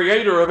is the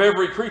creator of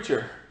every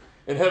creature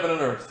in heaven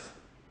and earth.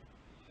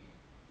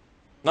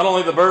 Not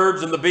only the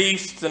birds and the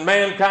beasts and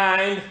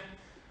mankind,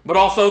 but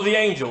also the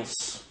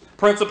angels,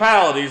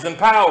 principalities and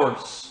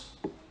powers,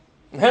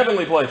 and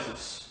heavenly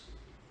places.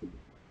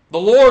 The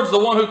Lord's the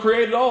one who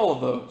created all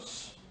of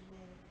those.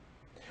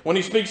 When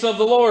he speaks of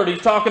the Lord, he's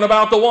talking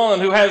about the one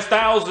who has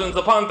thousands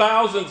upon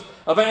thousands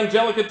of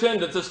angelic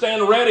attendants to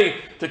stand ready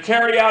to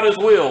carry out his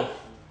will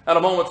at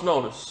a moment's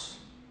notice.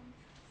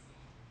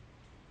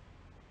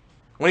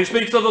 When he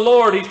speaks of the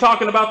Lord, he's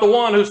talking about the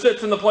one who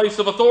sits in the place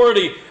of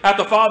authority at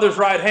the Father's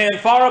right hand,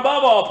 far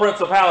above all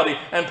principality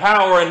and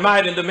power and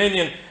might and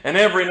dominion and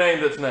every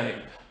name that's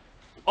named.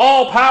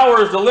 All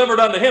power is delivered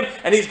unto him,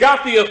 and he's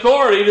got the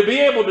authority to be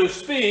able to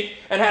speak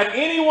and have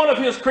any one of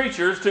his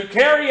creatures to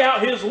carry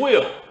out his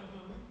will.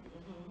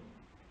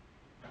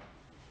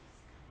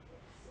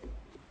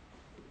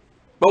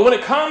 But when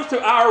it comes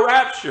to our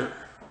rapture,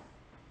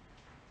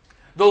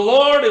 the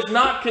Lord is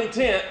not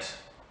content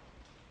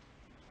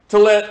to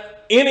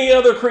let any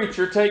other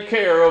creature take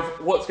care of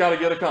what's got to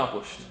get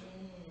accomplished.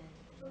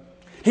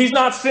 He's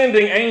not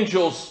sending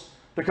angels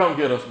to come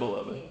get us,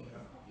 beloved.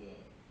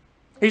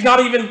 He's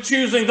not even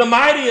choosing the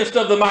mightiest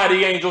of the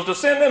mighty angels to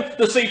send them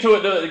to see to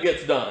it that it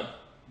gets done.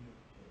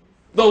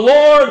 The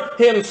Lord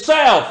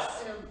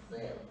himself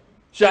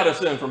shall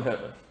descend from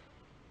heaven.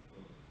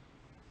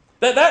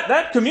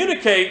 That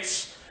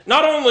communicates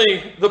not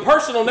only the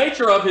personal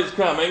nature of his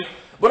coming,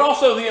 but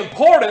also the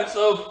importance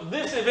of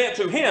this event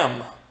to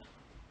him.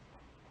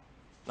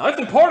 Now, it's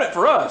important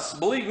for us,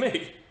 believe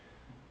me.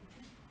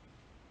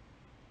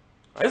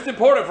 It's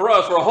important for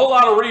us for a whole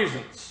lot of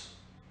reasons.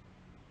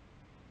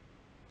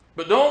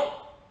 But don't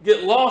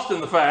get lost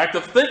in the fact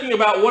of thinking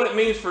about what it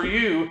means for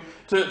you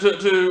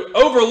to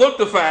overlook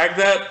the fact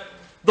that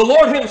the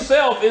Lord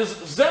himself is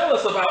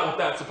zealous about what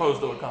that's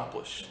supposed to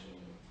accomplish.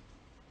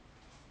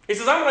 He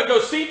says, I'm going to go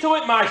see to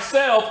it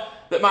myself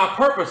that my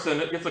purpose in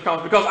it gets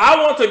accomplished, because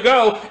I want to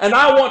go and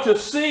I want to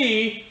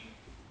see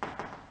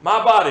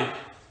my body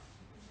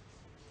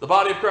The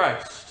body of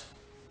Christ.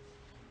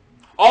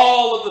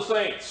 All of the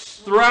saints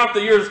throughout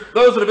the years,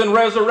 those that have been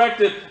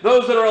resurrected,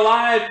 those that are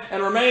alive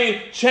and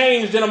remain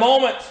changed in a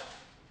moment,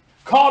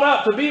 caught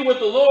up to be with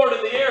the Lord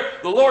in the air.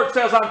 The Lord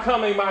says, I'm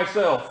coming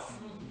myself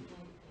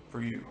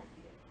for you.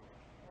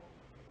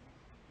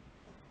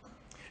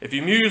 If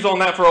you muse on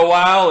that for a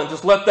while and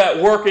just let that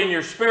work in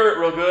your spirit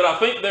real good, I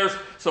think there's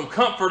some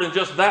comfort in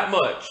just that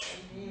much.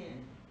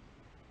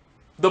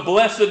 The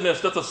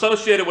blessedness that's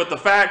associated with the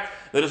fact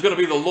that it's going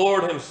to be the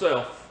Lord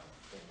himself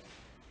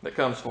that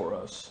comes for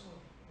us.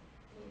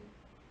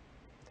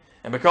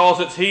 And because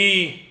it's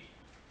he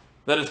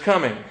that is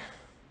coming,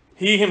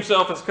 he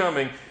himself is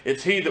coming,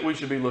 it's he that we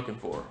should be looking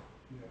for.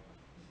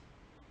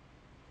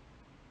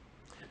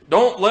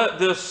 Don't let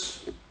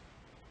this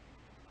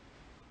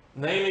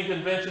naming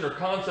convention or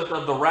concept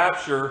of the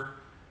rapture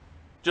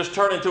just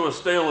turn into a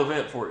stale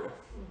event for you.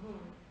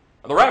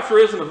 The rapture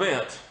is an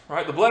event,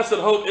 right? The blessed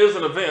hope is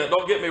an event,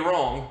 don't get me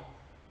wrong.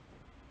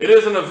 It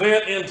is an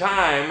event in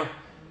time,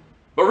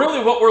 but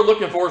really what we're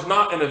looking for is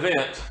not an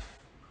event.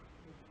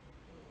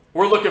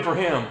 We're looking for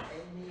him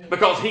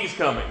because he's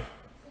coming.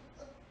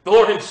 The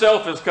Lord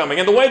himself is coming.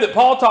 And the way that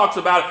Paul talks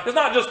about it is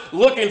not just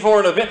looking for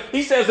an event.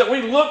 He says that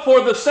we look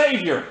for the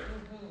Savior.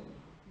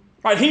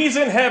 Right? He's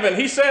in heaven.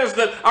 He says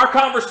that our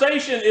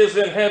conversation is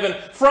in heaven,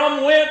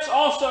 from whence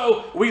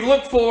also we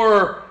look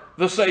for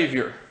the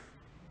Savior,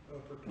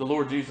 the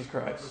Lord Jesus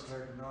Christ.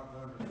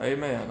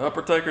 Amen.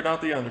 Upper taker,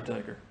 not the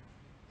undertaker.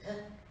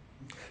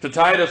 To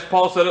Titus,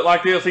 Paul said it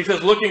like this. He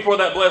says, looking for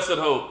that blessed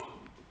hope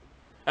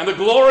and the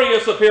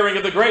glorious appearing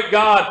of the great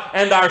God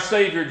and our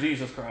Savior,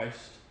 Jesus Christ.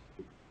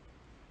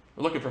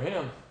 We're looking for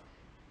him.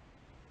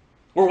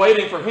 We're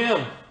waiting for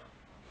him.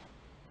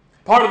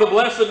 Part of the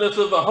blessedness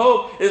of the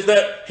hope is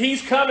that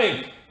he's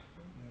coming.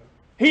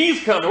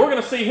 He's coming. We're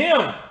going to see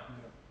him.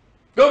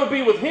 Go to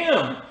be with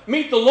him.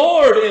 Meet the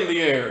Lord in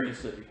the air, you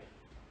see.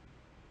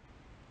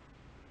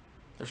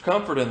 There's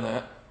comfort in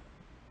that.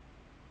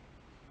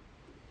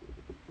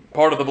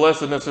 Part of the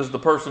blessedness is the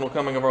personal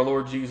coming of our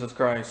Lord Jesus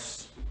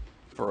Christ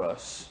for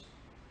us.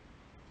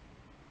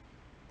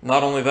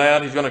 Not only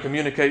that, he's going to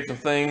communicate some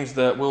things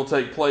that will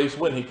take place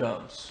when he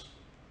comes.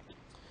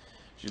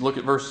 If you look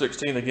at verse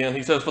 16 again,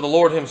 he says, for the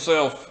Lord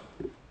himself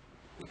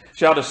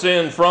shall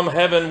descend from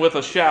heaven with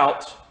a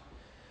shout,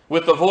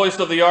 with the voice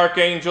of the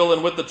archangel,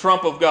 and with the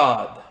trump of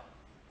God.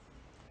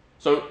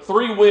 So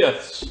 3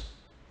 withs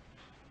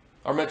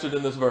are mentioned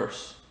in this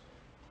verse.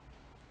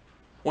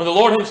 When the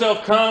Lord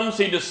himself comes,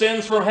 he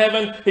descends from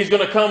heaven. He's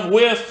going to come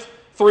with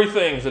 3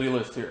 things that he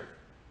lists here.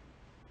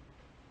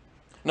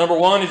 Number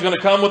 1, he's going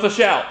to come with a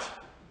shout.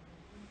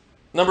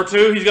 Number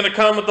 2, he's going to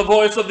come with the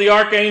voice of the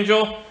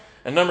archangel.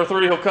 And number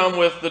 3, he'll come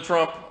with the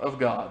trump of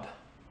God.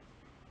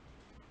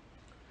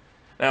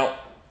 Now,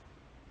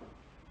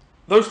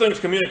 those things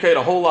communicate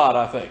a whole lot,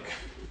 I think.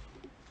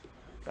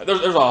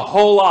 There's a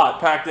whole lot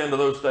packed into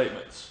those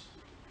statements.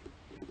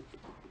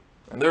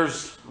 And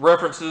there's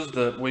references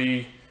that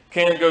we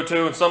can go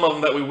to, and some of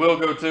them that we will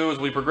go to as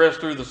we progress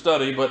through the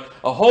study, but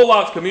a whole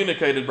lot's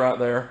communicated right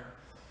there.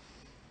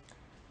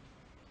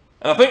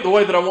 And I think the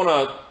way that I want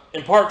to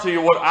impart to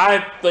you what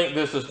I think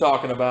this is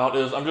talking about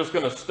is I'm just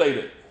going to state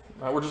it.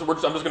 Right? I'm just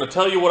going to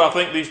tell you what I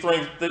think these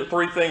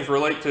 3 things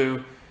relate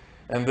to,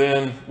 and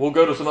then we'll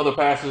go to some other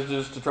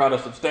passages to try to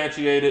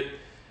substantiate it.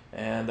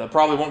 And I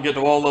probably won't get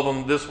to all of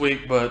them this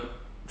week, but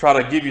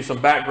try to give you some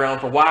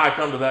background for why I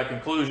come to that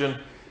conclusion.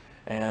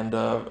 And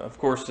of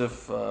course,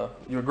 if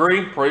you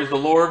agree, praise the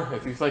Lord.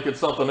 If you think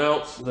it's something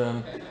else,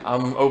 then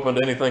I'm open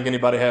to anything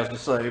anybody has to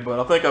say. But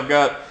I think I've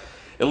got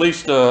at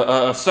least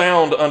a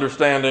sound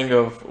understanding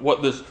of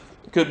what this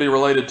could be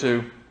related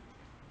to.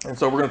 And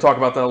so we're going to talk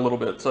about that a little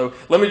bit. So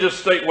let me just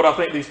state what I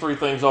think these 3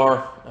 things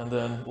are, and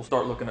then we'll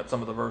start looking at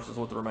some of the verses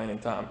with the remaining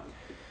time.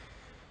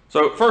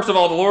 So first of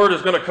all, the Lord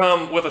is going to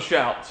come with a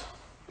shout.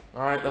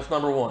 All right, that's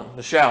number 1,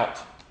 the shout.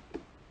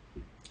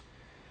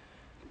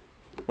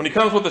 When he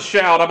comes with a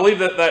shout, I believe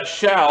that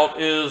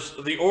shout is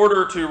the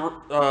order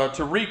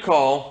to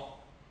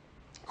recall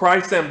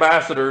Christ's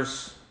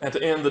ambassadors and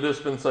to end the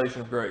dispensation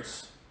of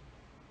grace.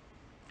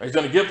 He's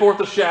going to give forth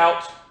a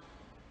shout,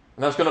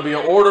 and that's going to be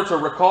an order to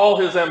recall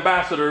his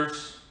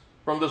ambassadors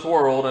from this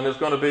world, and it's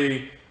going to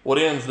be what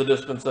ends the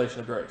dispensation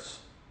of grace.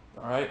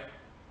 All right?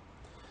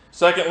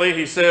 Secondly,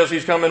 he says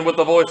he's coming with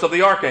the voice of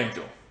the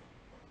archangel.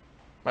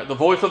 Right? The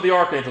voice of the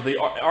archangel. The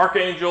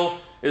archangel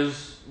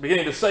is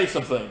beginning to say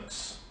some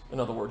things. In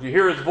other words, you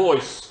hear his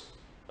voice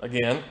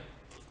again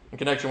in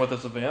connection with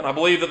this event. I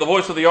believe that the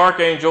voice of the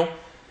archangel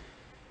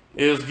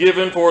is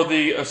given for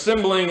the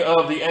assembling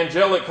of the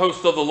angelic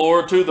host of the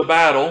Lord to the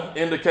battle,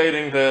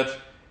 indicating that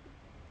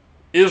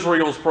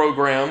Israel's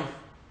program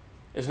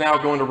is now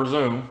going to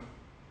resume.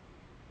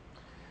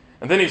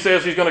 And then he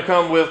says he's going to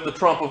come with the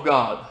trump of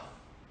God,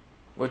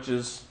 which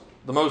is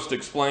the most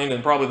explained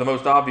and probably the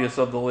most obvious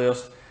of the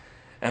list.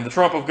 And the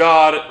trump of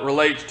God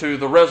relates to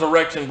the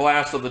resurrection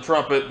blast of the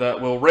trumpet that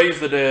will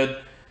raise the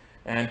dead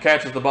and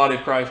catches the body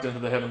of Christ into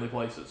the heavenly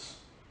places.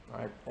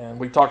 Right? And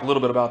we talked a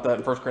little bit about that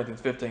in 1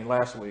 Corinthians 15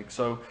 last week.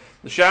 So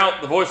the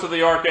shout, the voice of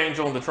the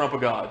archangel, and the trump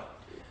of God.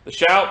 The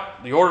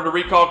shout, the order to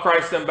recall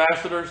Christ's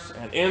ambassadors,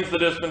 and ends the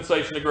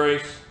dispensation of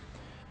grace.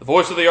 The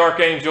voice of the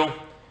archangel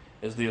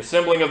is the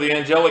assembling of the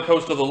angelic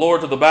host of the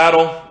Lord to the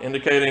battle,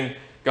 indicating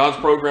God's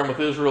program with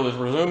Israel is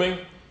resuming.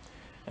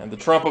 And the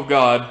trump of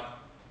God,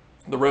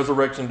 the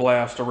resurrection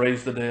blast to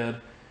raise the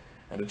dead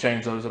and to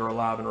change those that are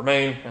alive and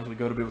remain as we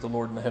go to be with the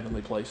Lord in the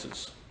heavenly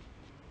places.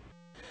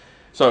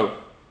 So,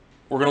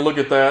 we're going to look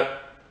at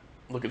that,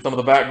 look at some of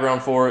the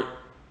background for it,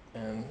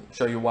 and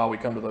show you why we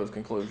come to those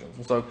conclusions.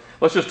 And so,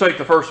 let's just take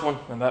the first one,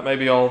 and that may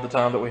be all the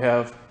time that we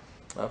have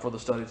for the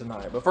study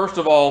tonight. But first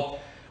of all,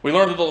 we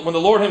learned that when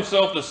the Lord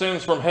himself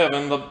descends from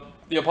heaven,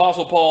 the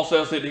Apostle Paul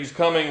says that he's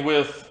coming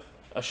with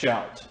a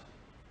shout.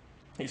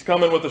 He's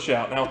coming with a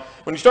shout. Now,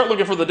 when you start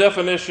looking for the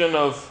definition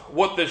of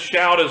what this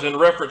shout is in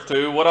reference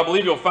to, what I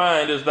believe you'll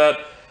find is that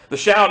the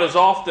shout is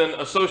often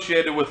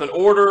associated with an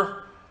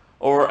order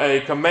or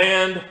a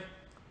command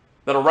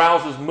that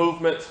arouses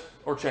movement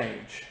or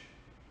change.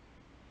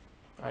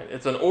 Right?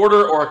 It's an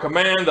order or a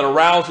command that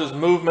arouses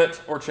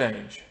movement or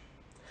change.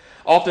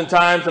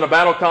 Oftentimes in a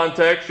battle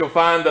context, you'll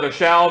find that a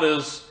shout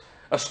is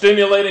a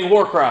stimulating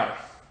war cry.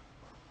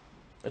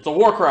 It's a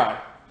war cry.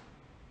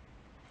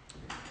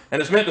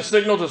 And it's meant to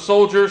signal to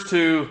soldiers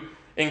to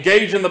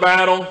engage in the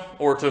battle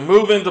or to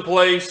move into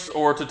place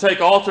or to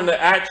take alternate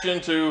action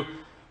to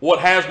what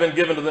has been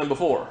given to them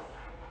before.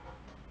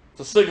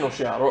 It's a signal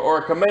shout or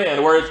a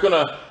command where it's going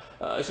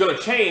to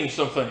change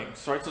some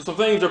things. Right? So some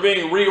things are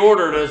being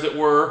reordered, as it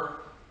were,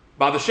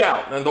 by the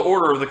shout and the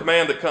order of the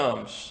command that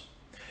comes.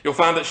 You'll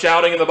find that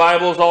shouting in the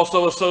Bible is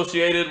also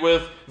associated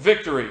with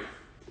victory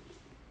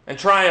and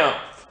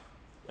triumph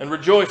and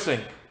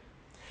rejoicing.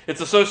 It's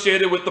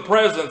associated with the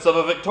presence of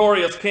a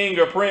victorious king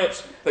or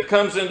prince that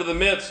comes into the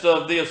midst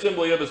of the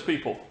assembly of his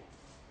people.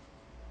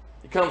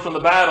 He comes from the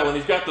battle and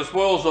he's got the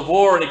spoils of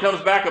war and he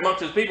comes back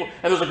amongst his people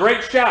and there's a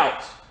great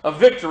shout of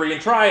victory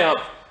and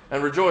triumph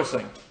and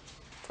rejoicing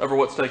over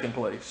what's taken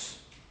place.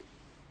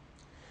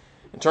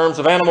 In terms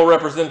of animal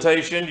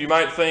representation, you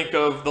might think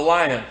of the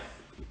lion,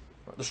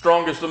 the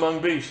strongest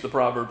among beasts, the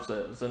proverb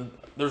says. And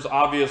there's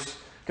obvious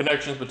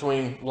connections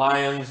between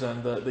lions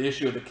and the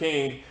issue of the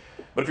king.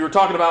 But if you were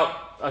talking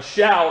about a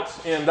shout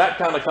in that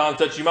kind of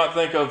context, you might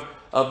think of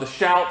the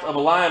shout of a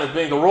lion as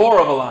being the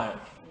roar of a lion.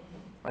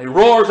 He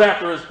roars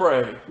after his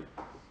prey.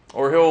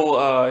 Or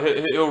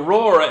he'll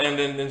roar and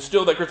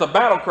instill that there's a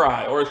battle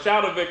cry or a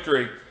shout of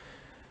victory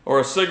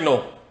or a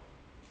signal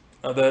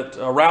that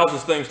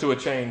arouses things to a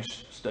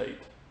changed state.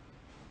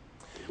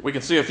 We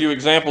can see a few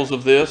examples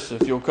of this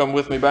if you'll come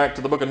with me back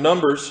to the book of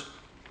Numbers,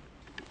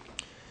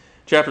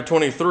 chapter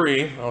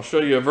 23. I'll show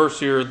you a verse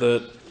here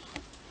that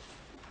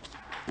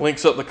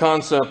links up the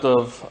concept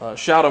of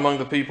shout among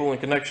the people in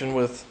connection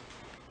with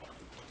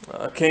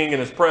a king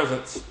and his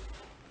presence.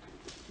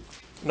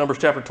 Numbers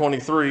chapter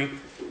 23.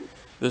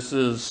 This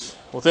is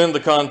within the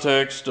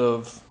context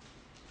of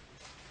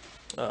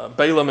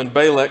Balaam and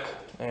Balak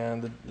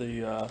and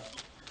the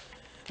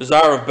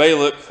desire of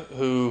Balak,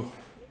 who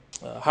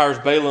hires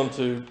Balaam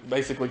to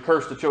basically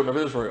curse the children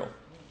of Israel.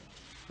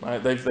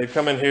 Right? They've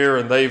come in here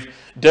and they've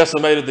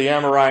decimated the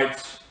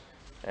Amorites.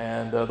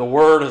 And the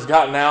word has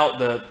gotten out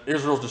that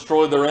Israel's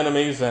destroyed their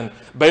enemies, and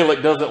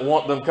Balak doesn't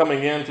want them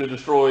coming in to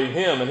destroy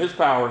him and his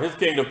power and his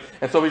kingdom.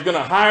 And so he's going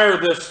to hire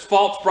this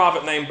false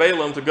prophet named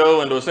Balaam to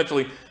go and to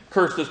essentially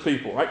curse this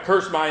people, right?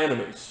 Curse my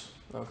enemies.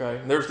 Okay?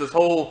 And there's this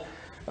whole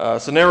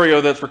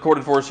scenario that's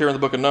recorded for us here in the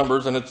book of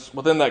Numbers, and it's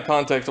within that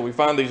context that we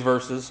find these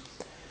verses.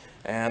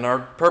 And our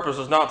purpose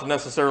is not to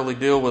necessarily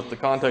deal with the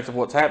context of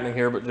what's happening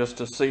here, but just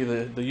to see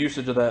the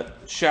usage of that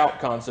shout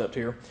concept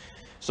here.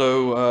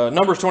 So,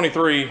 Numbers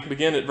 23,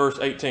 begin at verse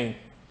 18.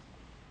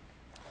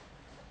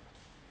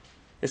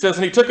 It says,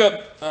 "And he took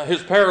up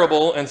his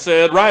parable and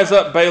said, Rise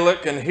up,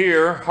 Balak, and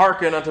hear,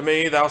 hearken unto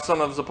me, thou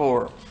son of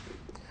Zippor.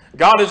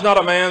 God is not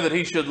a man that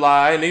he should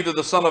lie, neither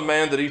the son of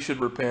man that he should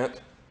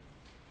repent.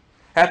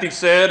 Hath he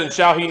said, and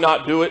shall he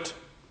not do it?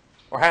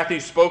 Or hath he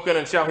spoken,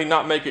 and shall he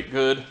not make it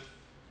good?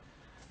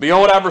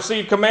 Behold, I have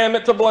received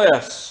commandment to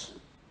bless,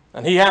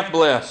 and he hath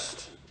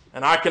blessed,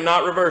 and I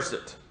cannot reverse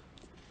it.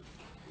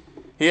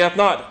 He hath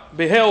not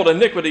beheld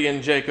iniquity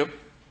in Jacob,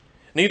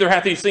 neither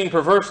hath he seen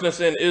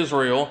perverseness in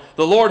Israel.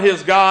 The Lord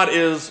his God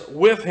is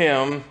with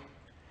him,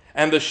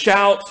 and the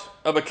shout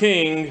of a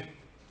king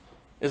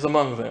is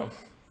among them."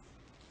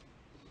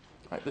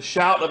 Right, the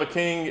shout of a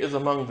king is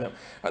among them.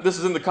 Right, this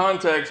is in the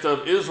context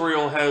of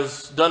Israel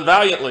has done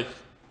valiantly.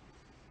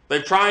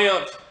 They've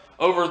triumphed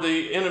over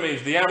the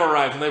enemies, the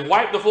Amorites, and they've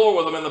wiped the floor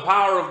with them in the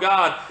power of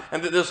God.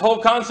 And this whole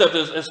concept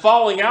is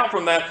falling out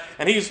from that.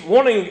 And he's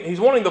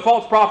wanting the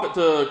false prophet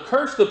to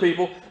curse the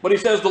people, but he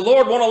says, the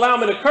Lord won't allow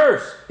me to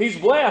curse. He's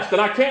blessed,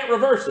 and I can't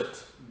reverse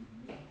it.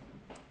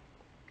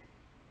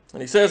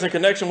 And he says in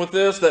connection with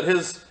this that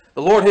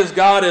the Lord his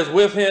God is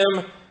with him,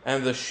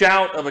 and the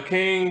shout of a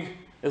king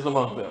is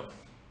among them.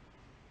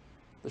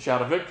 The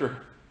shout of victory,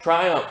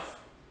 triumph,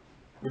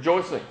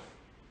 rejoicing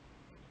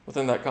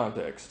within that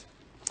context.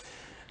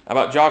 How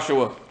about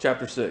Joshua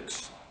chapter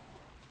 6?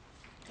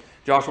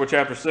 Joshua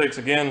chapter 6,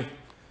 again,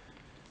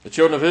 The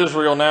children of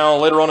Israel now,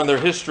 later on in their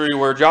history,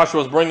 where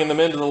Joshua is bringing them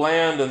into the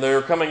land and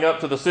they're coming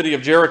up to the city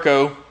of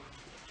Jericho.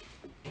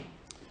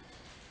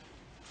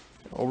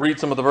 We'll read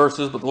some of the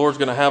verses, but the Lord's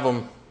going to have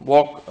them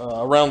walk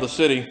around the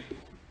city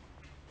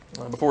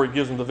before he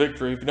gives them the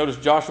victory. If you notice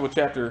Joshua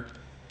chapter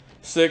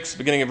 6,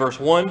 beginning at verse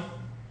 1.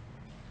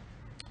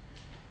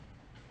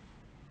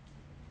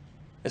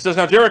 It says,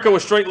 Now Jericho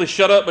was straitly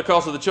shut up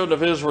because of the children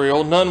of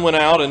Israel. None went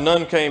out, and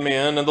none came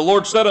in. And the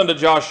Lord said unto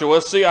Joshua,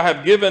 See, I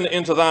have given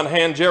into thine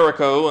hand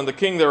Jericho, and the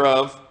king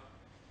thereof,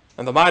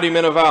 and the mighty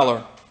men of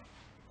valor.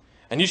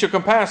 And ye shall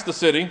compass the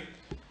city,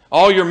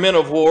 all your men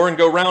of war, and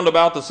go round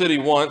about the city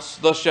once.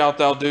 Thus shalt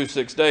thou do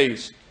 6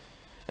 days.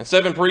 And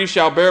 7 priests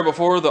shall bear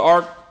before the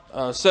ark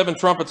 7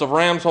 trumpets of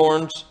ram's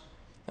horns.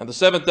 And the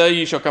 7th day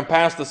ye shall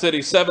compass the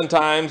city 7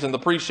 times, and the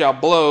priests shall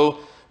blow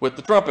with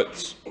the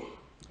trumpets.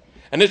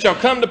 And it shall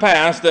come to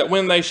pass that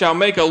when they shall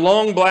make a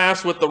long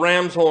blast with the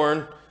ram's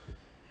horn,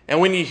 and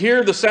when ye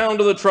hear the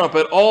sound of the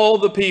trumpet, all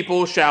the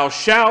people shall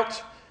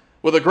shout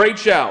with a great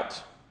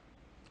shout.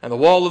 And the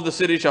wall of the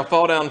city shall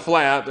fall down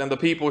flat, and the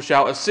people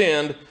shall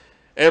ascend,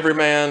 every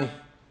man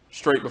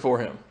straight before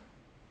him.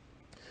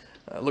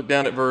 Look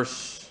down at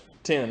verse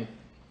 10.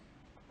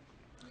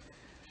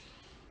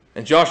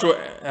 And Joshua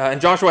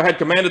had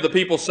commanded the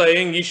people,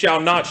 saying, Ye shall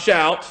not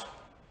shout,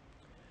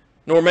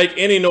 nor make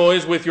any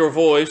noise with your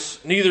voice,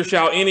 neither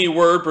shall any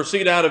word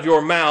proceed out of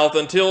your mouth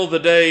until the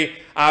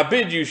day I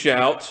bid you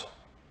shout,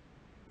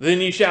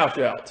 then ye shall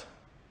shout,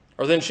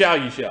 or then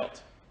shall ye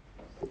shout.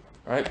 All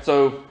right,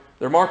 so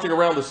they're marching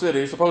around the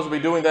city, supposed to be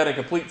doing that in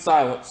complete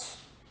silence.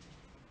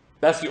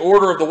 That's the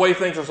order of the way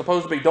things are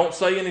supposed to be. Don't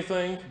say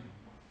anything,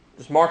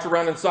 just march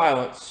around in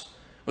silence.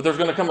 But there's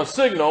going to come a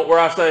signal where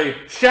I say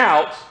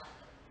shout,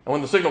 and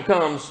when the signal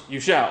comes, you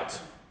shout.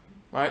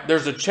 All right,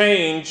 there's a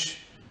change,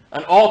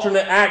 an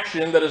alternate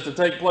action that is to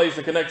take place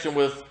in connection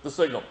with the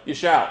signal. You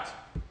shout.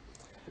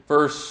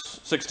 Verse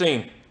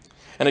 16.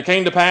 And it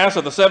came to pass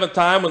at the 7th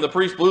time when the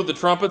priest blew the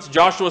trumpets,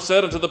 Joshua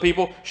said unto the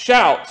people,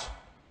 Shout,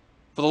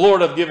 for the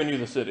Lord hath given you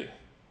the city.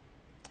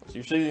 So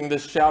you're seeing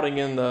this shouting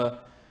in the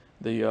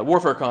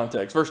warfare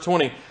context. Verse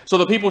 20. So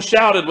the people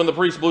shouted when the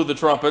priest blew the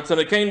trumpets, and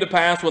it came to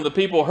pass when the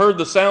people heard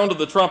the sound of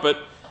the trumpet,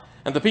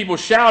 and the people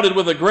shouted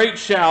with a great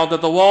shout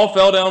that the wall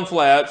fell down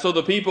flat. So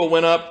the people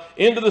went up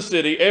into the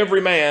city,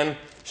 every man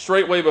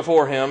straightway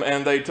before him,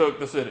 and they took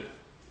the city.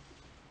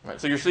 Right,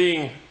 so you're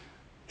seeing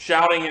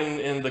shouting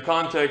in the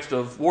context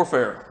of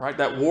warfare, right?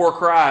 That war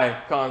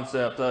cry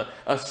concept,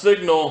 a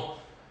signal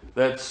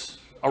that's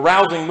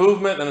arousing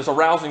movement and it's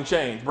arousing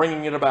change,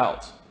 bringing it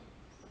about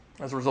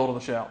as a result of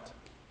the shout.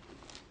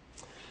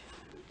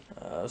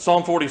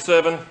 Psalm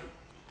 47,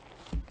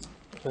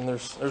 and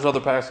there's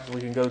other passages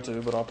we can go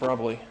to, but I'll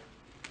probably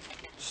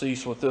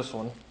cease with this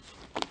one.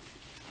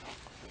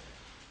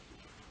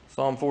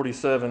 Psalm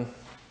 47.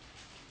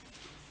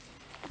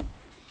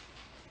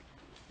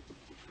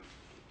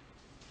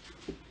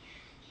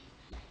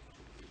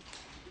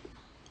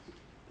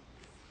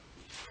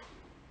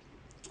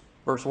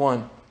 Verse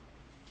 1.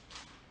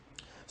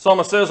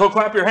 Psalmist says, Oh,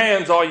 clap your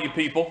hands, all you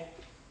people.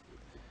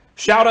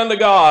 Shout unto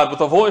God with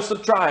a voice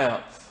of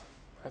triumph.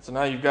 So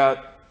now you've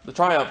got the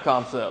triumph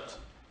concept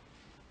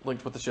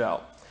linked with the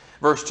shout.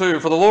 Verse 2.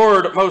 For the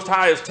Lord Most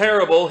High is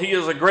terrible. He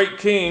is a great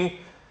king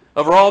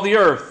over all the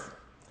earth.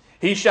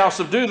 He shall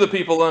subdue the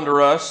people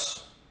under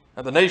us,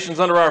 and the nations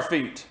under our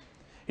feet.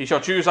 He shall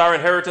choose our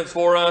inheritance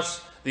for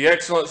us, the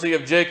excellency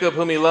of Jacob,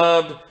 whom he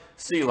loved,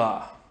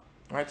 Selah.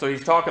 Right, so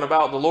he's talking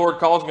about the Lord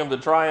causing him to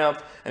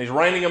triumph, and he's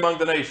reigning among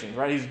the nations.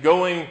 Right, he's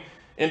going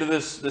into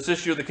this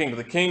issue of the kingdom,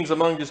 the kings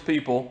among his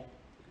people.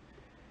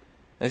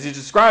 As he's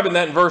describing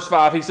that in verse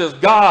 5, he says,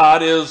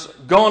 God is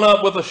gone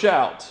up with a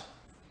shout,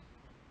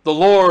 the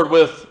Lord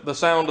with the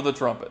sound of the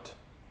trumpet.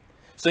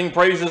 Sing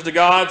praises to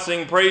God,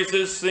 sing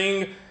praises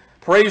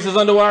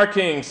unto our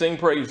King, sing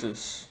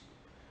praises.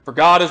 For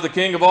God is the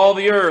King of all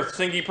the earth,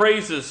 sing ye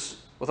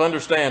praises with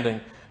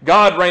understanding.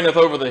 God reigneth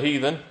over the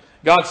heathen.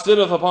 God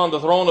sitteth upon the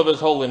throne of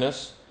his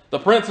holiness. The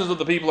princes of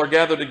the people are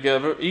gathered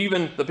together,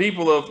 even the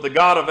people of the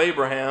God of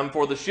Abraham.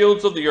 For the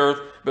shields of the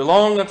earth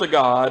belong unto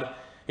God.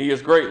 He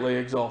is greatly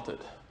exalted.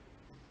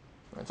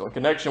 And so in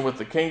connection with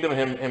the kingdom,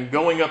 him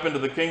going up into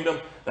the kingdom,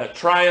 that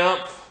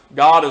triumph,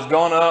 God has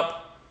gone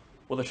up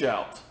with a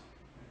shout.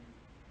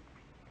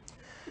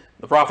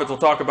 The prophets will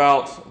talk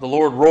about the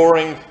Lord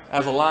roaring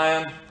as a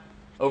lion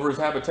over his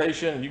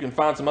habitation. You can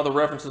find some other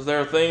references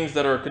there, things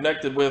that are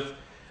connected with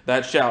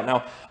that shout.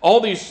 Now, all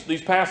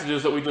these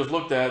passages that we just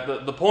looked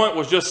at, the point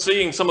was just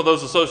seeing some of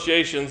those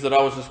associations that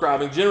I was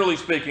describing, generally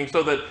speaking,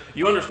 so that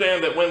you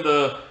understand that when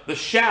the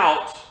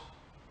shout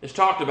is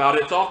talked about,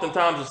 it's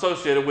oftentimes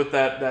associated with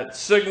that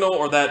signal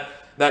or that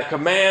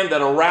command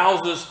that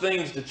arouses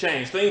things to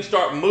change. Things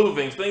start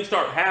moving, things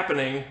start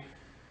happening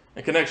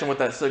in connection with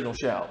that signal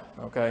shout.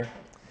 Okay?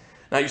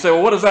 Now you say,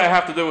 well, what does that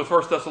have to do with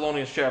 1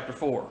 Thessalonians chapter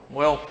 4?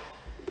 Well,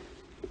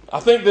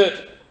 I think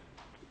that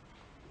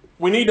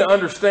we need to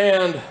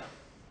understand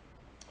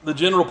the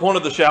general point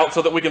of the shout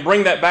so that we can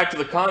bring that back to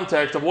the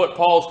context of what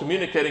Paul's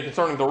communicating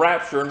concerning the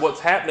rapture and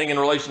what's happening in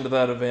relation to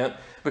that event.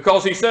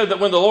 Because he said that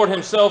when the Lord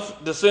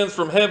himself descends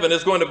from heaven,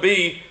 it's going to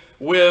be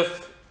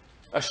with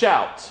a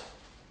shout.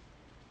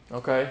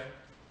 Okay?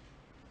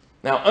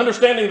 Now,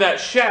 understanding that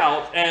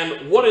shout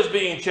and what is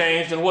being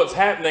changed and what's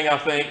happening, I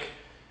think,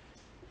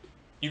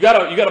 you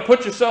gotta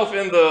put yourself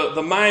in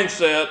the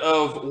mindset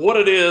of what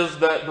it is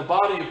that the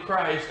body of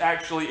Christ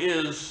actually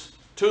is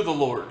to the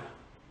Lord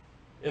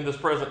in this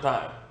present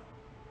time.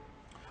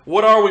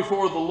 What are we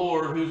for the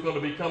Lord who's going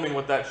to be coming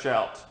with that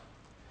shout?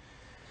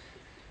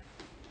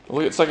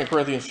 Look at 2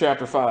 Corinthians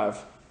chapter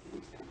 5.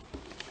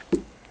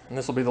 And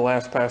this will be the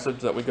last passage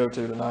that we go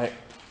to tonight.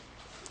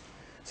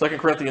 2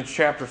 Corinthians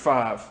chapter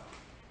 5.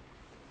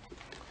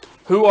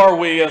 Who are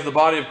we as the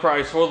body of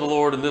Christ for the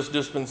Lord in this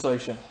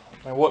dispensation?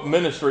 And what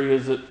ministry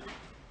is it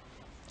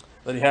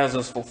that he has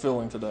us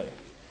fulfilling today?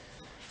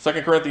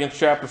 2 Corinthians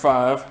chapter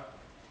 5.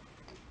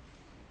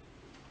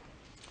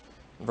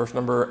 Verse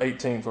number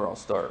 18 is where I'll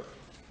start.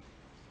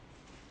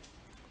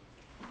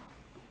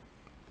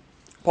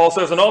 Paul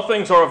says, "And all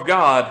things are of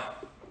God,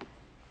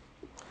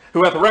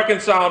 who hath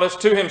reconciled us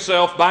to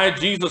himself by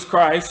Jesus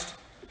Christ,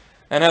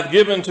 and hath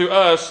given to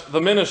us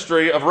the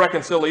ministry of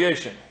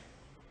reconciliation.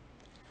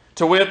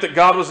 To wit, that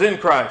God was in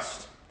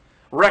Christ,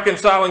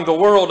 reconciling the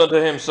world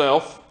unto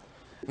himself,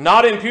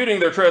 not imputing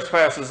their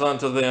trespasses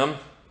unto them,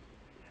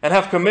 and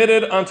hath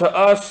committed unto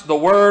us the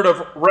word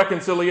of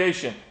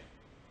reconciliation."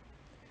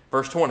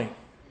 Verse 20.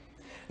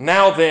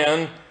 "Now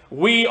then,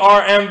 we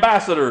are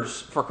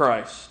ambassadors for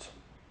Christ.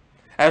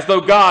 As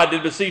though God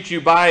did beseech you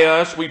by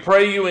us, we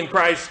pray you in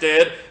Christ's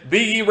stead, be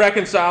ye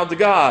reconciled to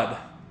God.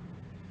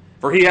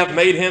 For he hath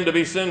made him to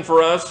be sin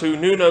for us, who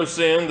knew no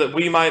sin, that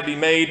we might be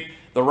made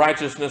the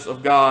righteousness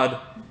of God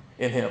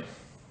in him."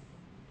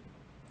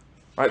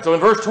 All right, so in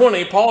verse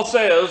 20, Paul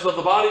says of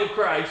the body of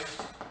Christ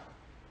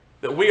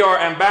that we are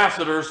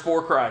ambassadors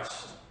for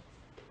Christ.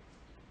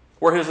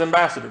 We're his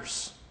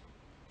ambassadors.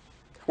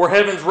 We're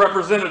heaven's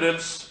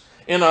representatives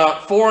in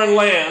a foreign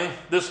land,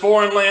 this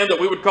foreign land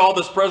that we would call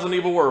this present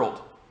evil world.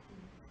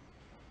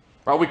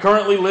 Right, we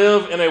currently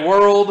live in a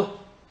world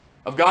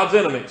of God's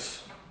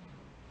enemies.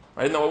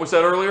 Right, isn't that what we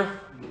said earlier?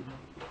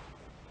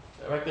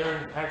 Right there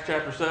in Acts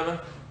chapter 7.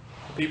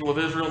 The people of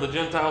Israel and the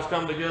Gentiles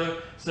come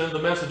together, send the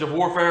message of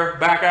warfare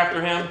back after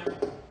him.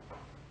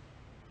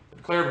 They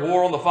declared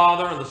war on the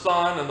Father and the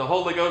Son and the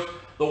Holy Ghost.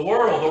 The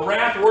world, the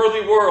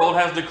wrath-worthy world,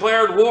 has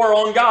declared war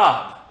on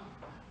God.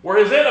 We're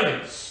his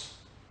enemies.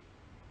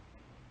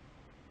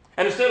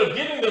 And instead of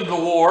giving them the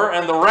war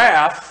and the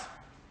wrath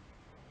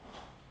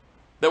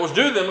that was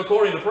due them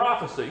according to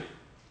prophecy,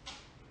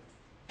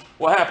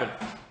 what happened?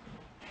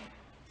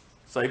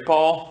 St.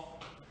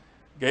 Paul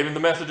gave him the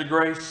message of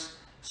grace,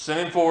 sent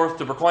him forth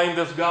to proclaim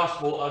this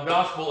gospel, a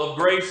gospel of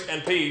grace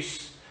and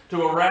peace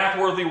to a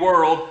wrath-worthy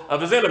world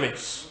of his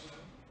enemies.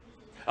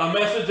 A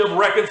message of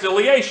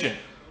reconciliation.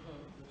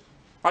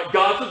 Right?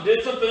 God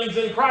did some things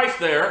in Christ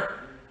there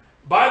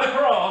by the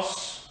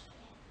cross,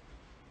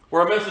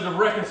 where a message of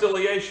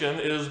reconciliation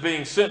is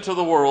being sent to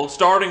the world,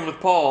 starting with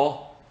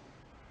Paul.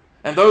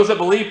 And those that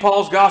believe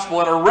Paul's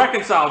gospel and are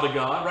reconciled to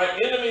God, right?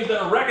 Enemies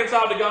that are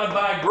reconciled to God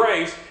by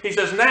grace. He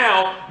says,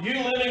 now, you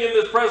living in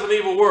this present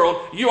evil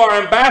world, you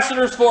are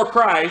ambassadors for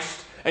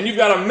Christ, and you've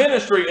got a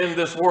ministry in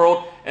this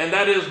world, and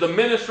that is the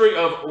ministry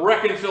of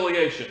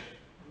reconciliation.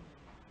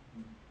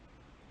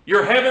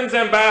 You're heaven's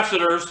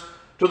ambassadors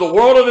to the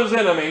world of his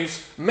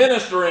enemies,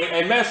 ministering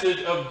a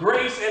message of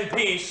grace and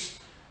peace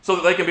so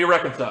that they can be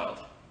reconciled.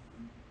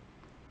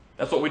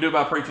 That's what we do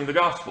by preaching the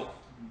gospel.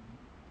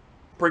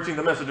 Preaching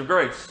the message of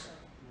grace.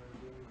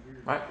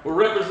 Right? We're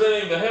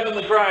representing the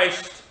heavenly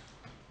Christ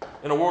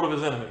in a world of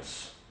his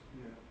enemies.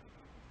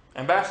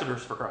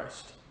 Ambassadors for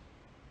Christ.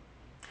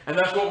 And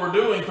that's what we're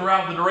doing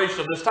throughout the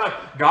duration of this time.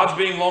 God's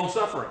being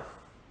long-suffering.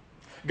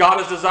 God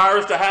is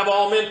desirous to have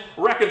all men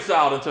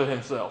reconciled unto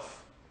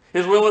himself.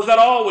 His will is that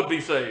all would be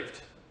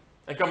saved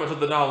and come into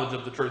the knowledge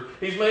of the truth.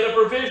 He's made a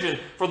provision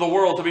for the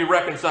world to be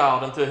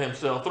reconciled unto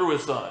himself through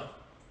his Son.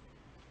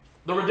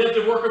 The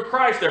redemptive work of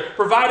Christ there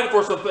provided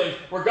for some things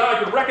where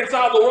God could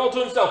reconcile the world to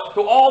himself,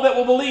 to all that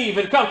will believe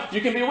and come.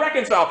 You can be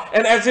reconciled.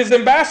 And as his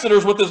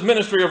ambassadors with this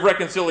ministry of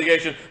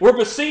reconciliation, we're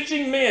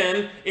beseeching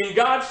men in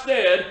God's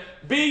stead,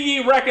 be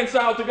ye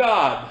reconciled to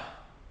God.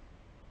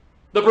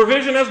 The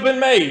provision has been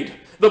made.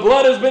 The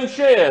blood has been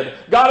shed.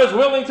 God is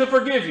willing to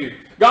forgive you.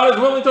 God is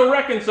willing to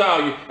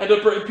reconcile you and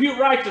to impute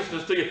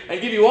righteousness to you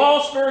and give you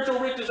all spiritual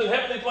riches and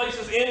heavenly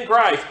places in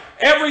Christ.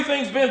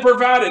 Everything's been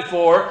provided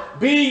for.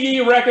 Be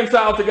ye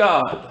reconciled to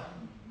God.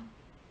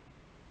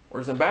 We're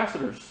his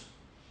ambassadors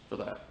for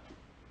that.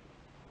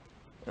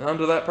 And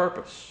unto that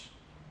purpose.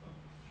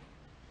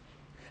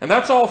 And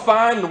that's all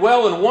fine and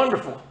well and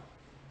wonderful.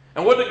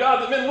 And would to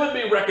God that men would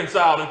be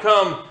reconciled and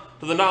come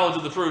to the knowledge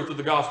of the truth of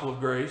the gospel of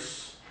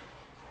grace.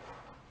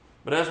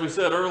 But as we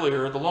said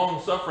earlier, the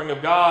long suffering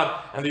of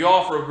God and the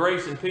offer of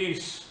grace and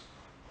peace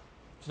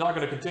is not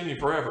going to continue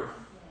forever.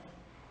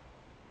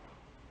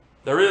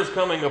 There is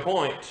coming a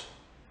point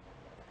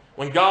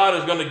when God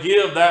is going to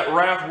give that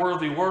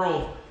wrath-worthy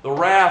world the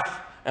wrath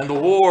and the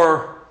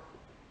war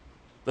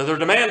that they're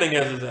demanding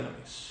as his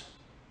enemies.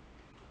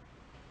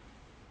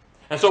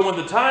 And so when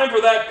the time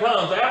for that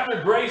comes,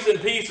 after grace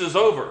and peace is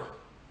over,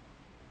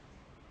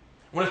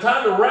 when it's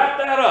time to wrap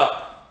that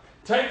up,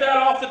 take that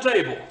off the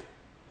table,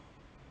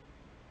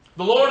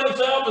 the Lord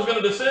himself is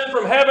going to descend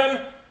from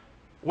heaven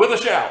with a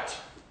shout.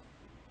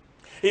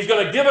 He's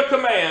going to give a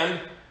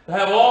command to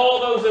have all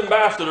those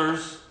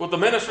ambassadors with the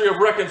ministry of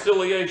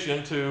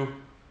reconciliation to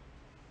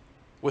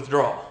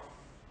withdraw.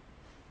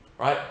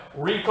 Right?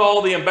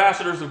 Recall the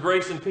ambassadors of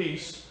grace and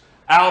peace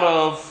out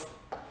of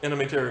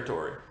enemy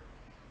territory.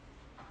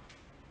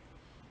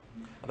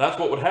 That's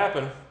what would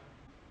happen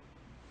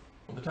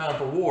when the time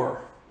for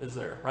war is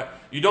there, right?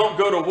 You don't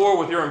go to war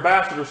with your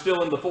ambassador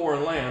still in the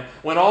foreign land.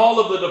 When all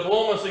of the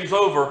diplomacy's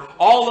over,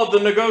 all of the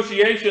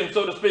negotiation,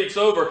 so to speak, is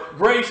over,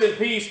 grace and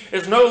peace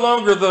is no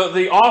longer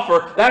the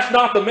offer. That's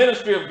not the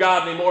ministry of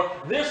God anymore.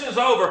 This is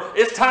over.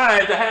 It's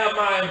time to have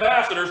my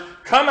ambassadors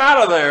come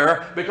out of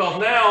there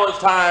because now it's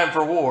time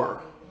for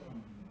war.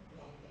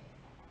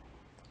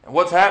 And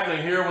what's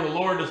happening here when the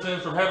Lord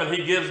descends from heaven,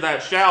 he gives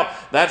that shout.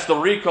 That's the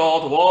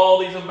recall to all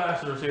these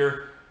ambassadors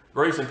here.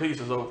 Grace and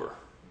peace is over.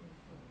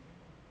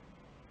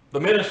 The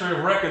ministry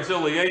of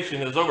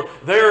reconciliation is over.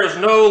 There is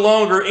no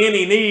longer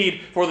any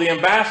need for the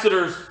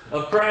ambassadors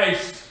of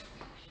Christ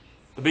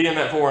to be in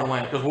that foreign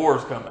land because war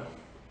is coming.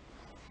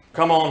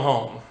 Come on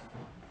home.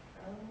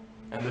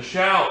 And the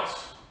shout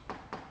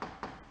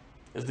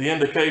is the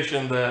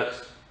indication that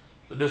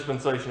the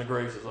dispensation of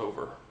grace is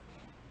over.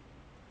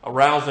 A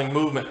rousing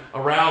movement,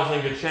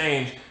 arousing a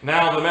change.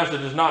 Now the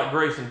message is not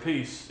grace and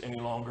peace any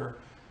longer.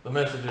 The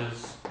message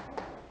is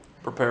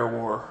prepare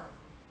war.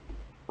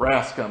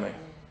 Wrath's coming.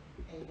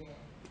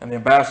 And the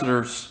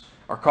ambassadors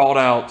are called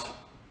out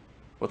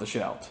with a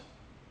shout.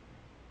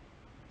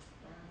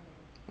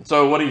 And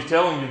so what he's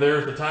telling you there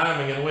is the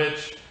timing in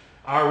which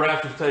our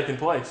rapture is taking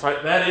place.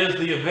 Right? That is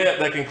the event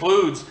that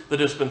concludes the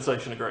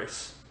dispensation of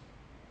grace.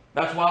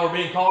 That's why we're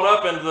being called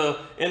up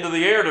into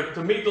the air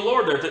to meet the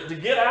Lord there, to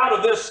get out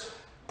of this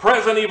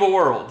present evil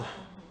world.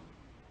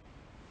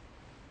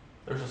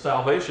 There's a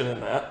salvation in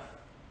that.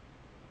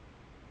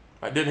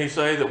 Right? Didn't he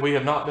say that we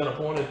have not been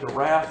appointed to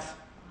wrath?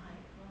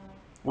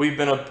 We've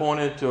been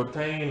appointed to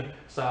obtain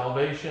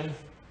salvation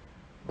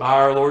by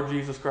our Lord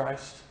Jesus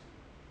Christ.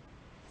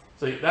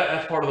 See,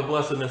 that's part of the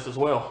blessedness as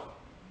well.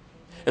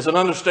 It's an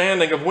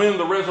understanding of when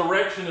the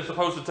resurrection is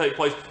supposed to take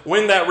place,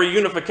 when that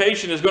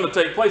reunification is going to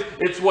take place.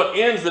 It's what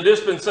ends the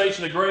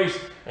dispensation of grace,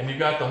 and you've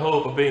got the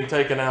hope of being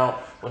taken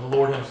out when the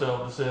Lord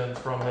himself descends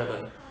from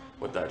heaven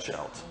with that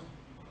shout.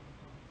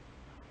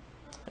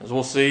 As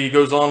we'll see, he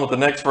goes on with the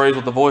next phrase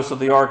with the voice of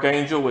the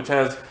archangel, which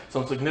has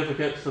some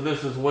significance to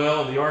this as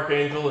well. The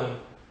archangel, and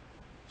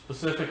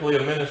specifically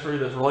a ministry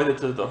that's related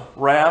to the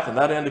wrath, and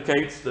that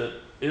indicates that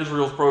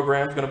Israel's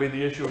program is going to be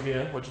the issue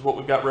again, which is what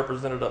we've got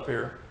represented up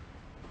here.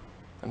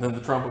 And then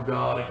the trump of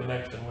God in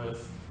connection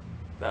with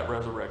that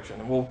resurrection.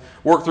 And we'll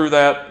work through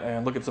that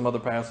and look at some other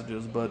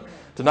passages. But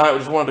tonight we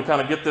just wanted to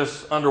kind of get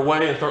this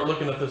underway and start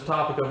looking at this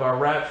topic of our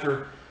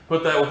rapture,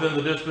 put that within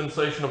the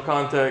dispensational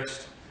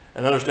context,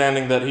 and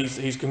understanding that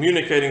he's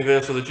communicating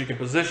this so that you can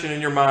position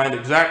in your mind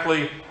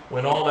exactly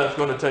when all that's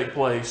going to take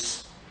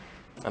place,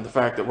 and the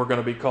fact that we're going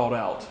to be called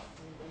out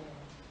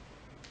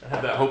and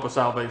have that hope of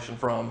salvation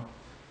from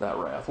that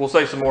wrath. We'll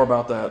say some more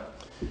about that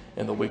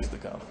in the weeks to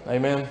come.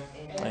 Amen?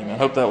 Amen.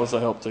 Hope that was a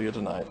help to you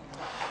tonight.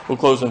 We'll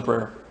close in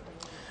prayer.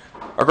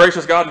 Our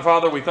gracious God and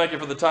Father, we thank you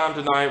for the time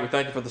tonight. We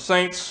thank you for the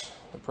saints.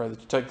 We pray that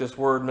you take this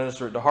word,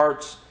 minister it to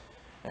hearts,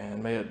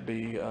 and may it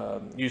be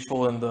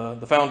useful in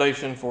the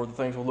foundation for the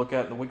things we'll look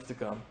at in the weeks to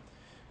come.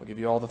 We'll give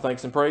you all the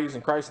thanks and praise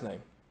in Christ's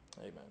name.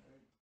 Amen.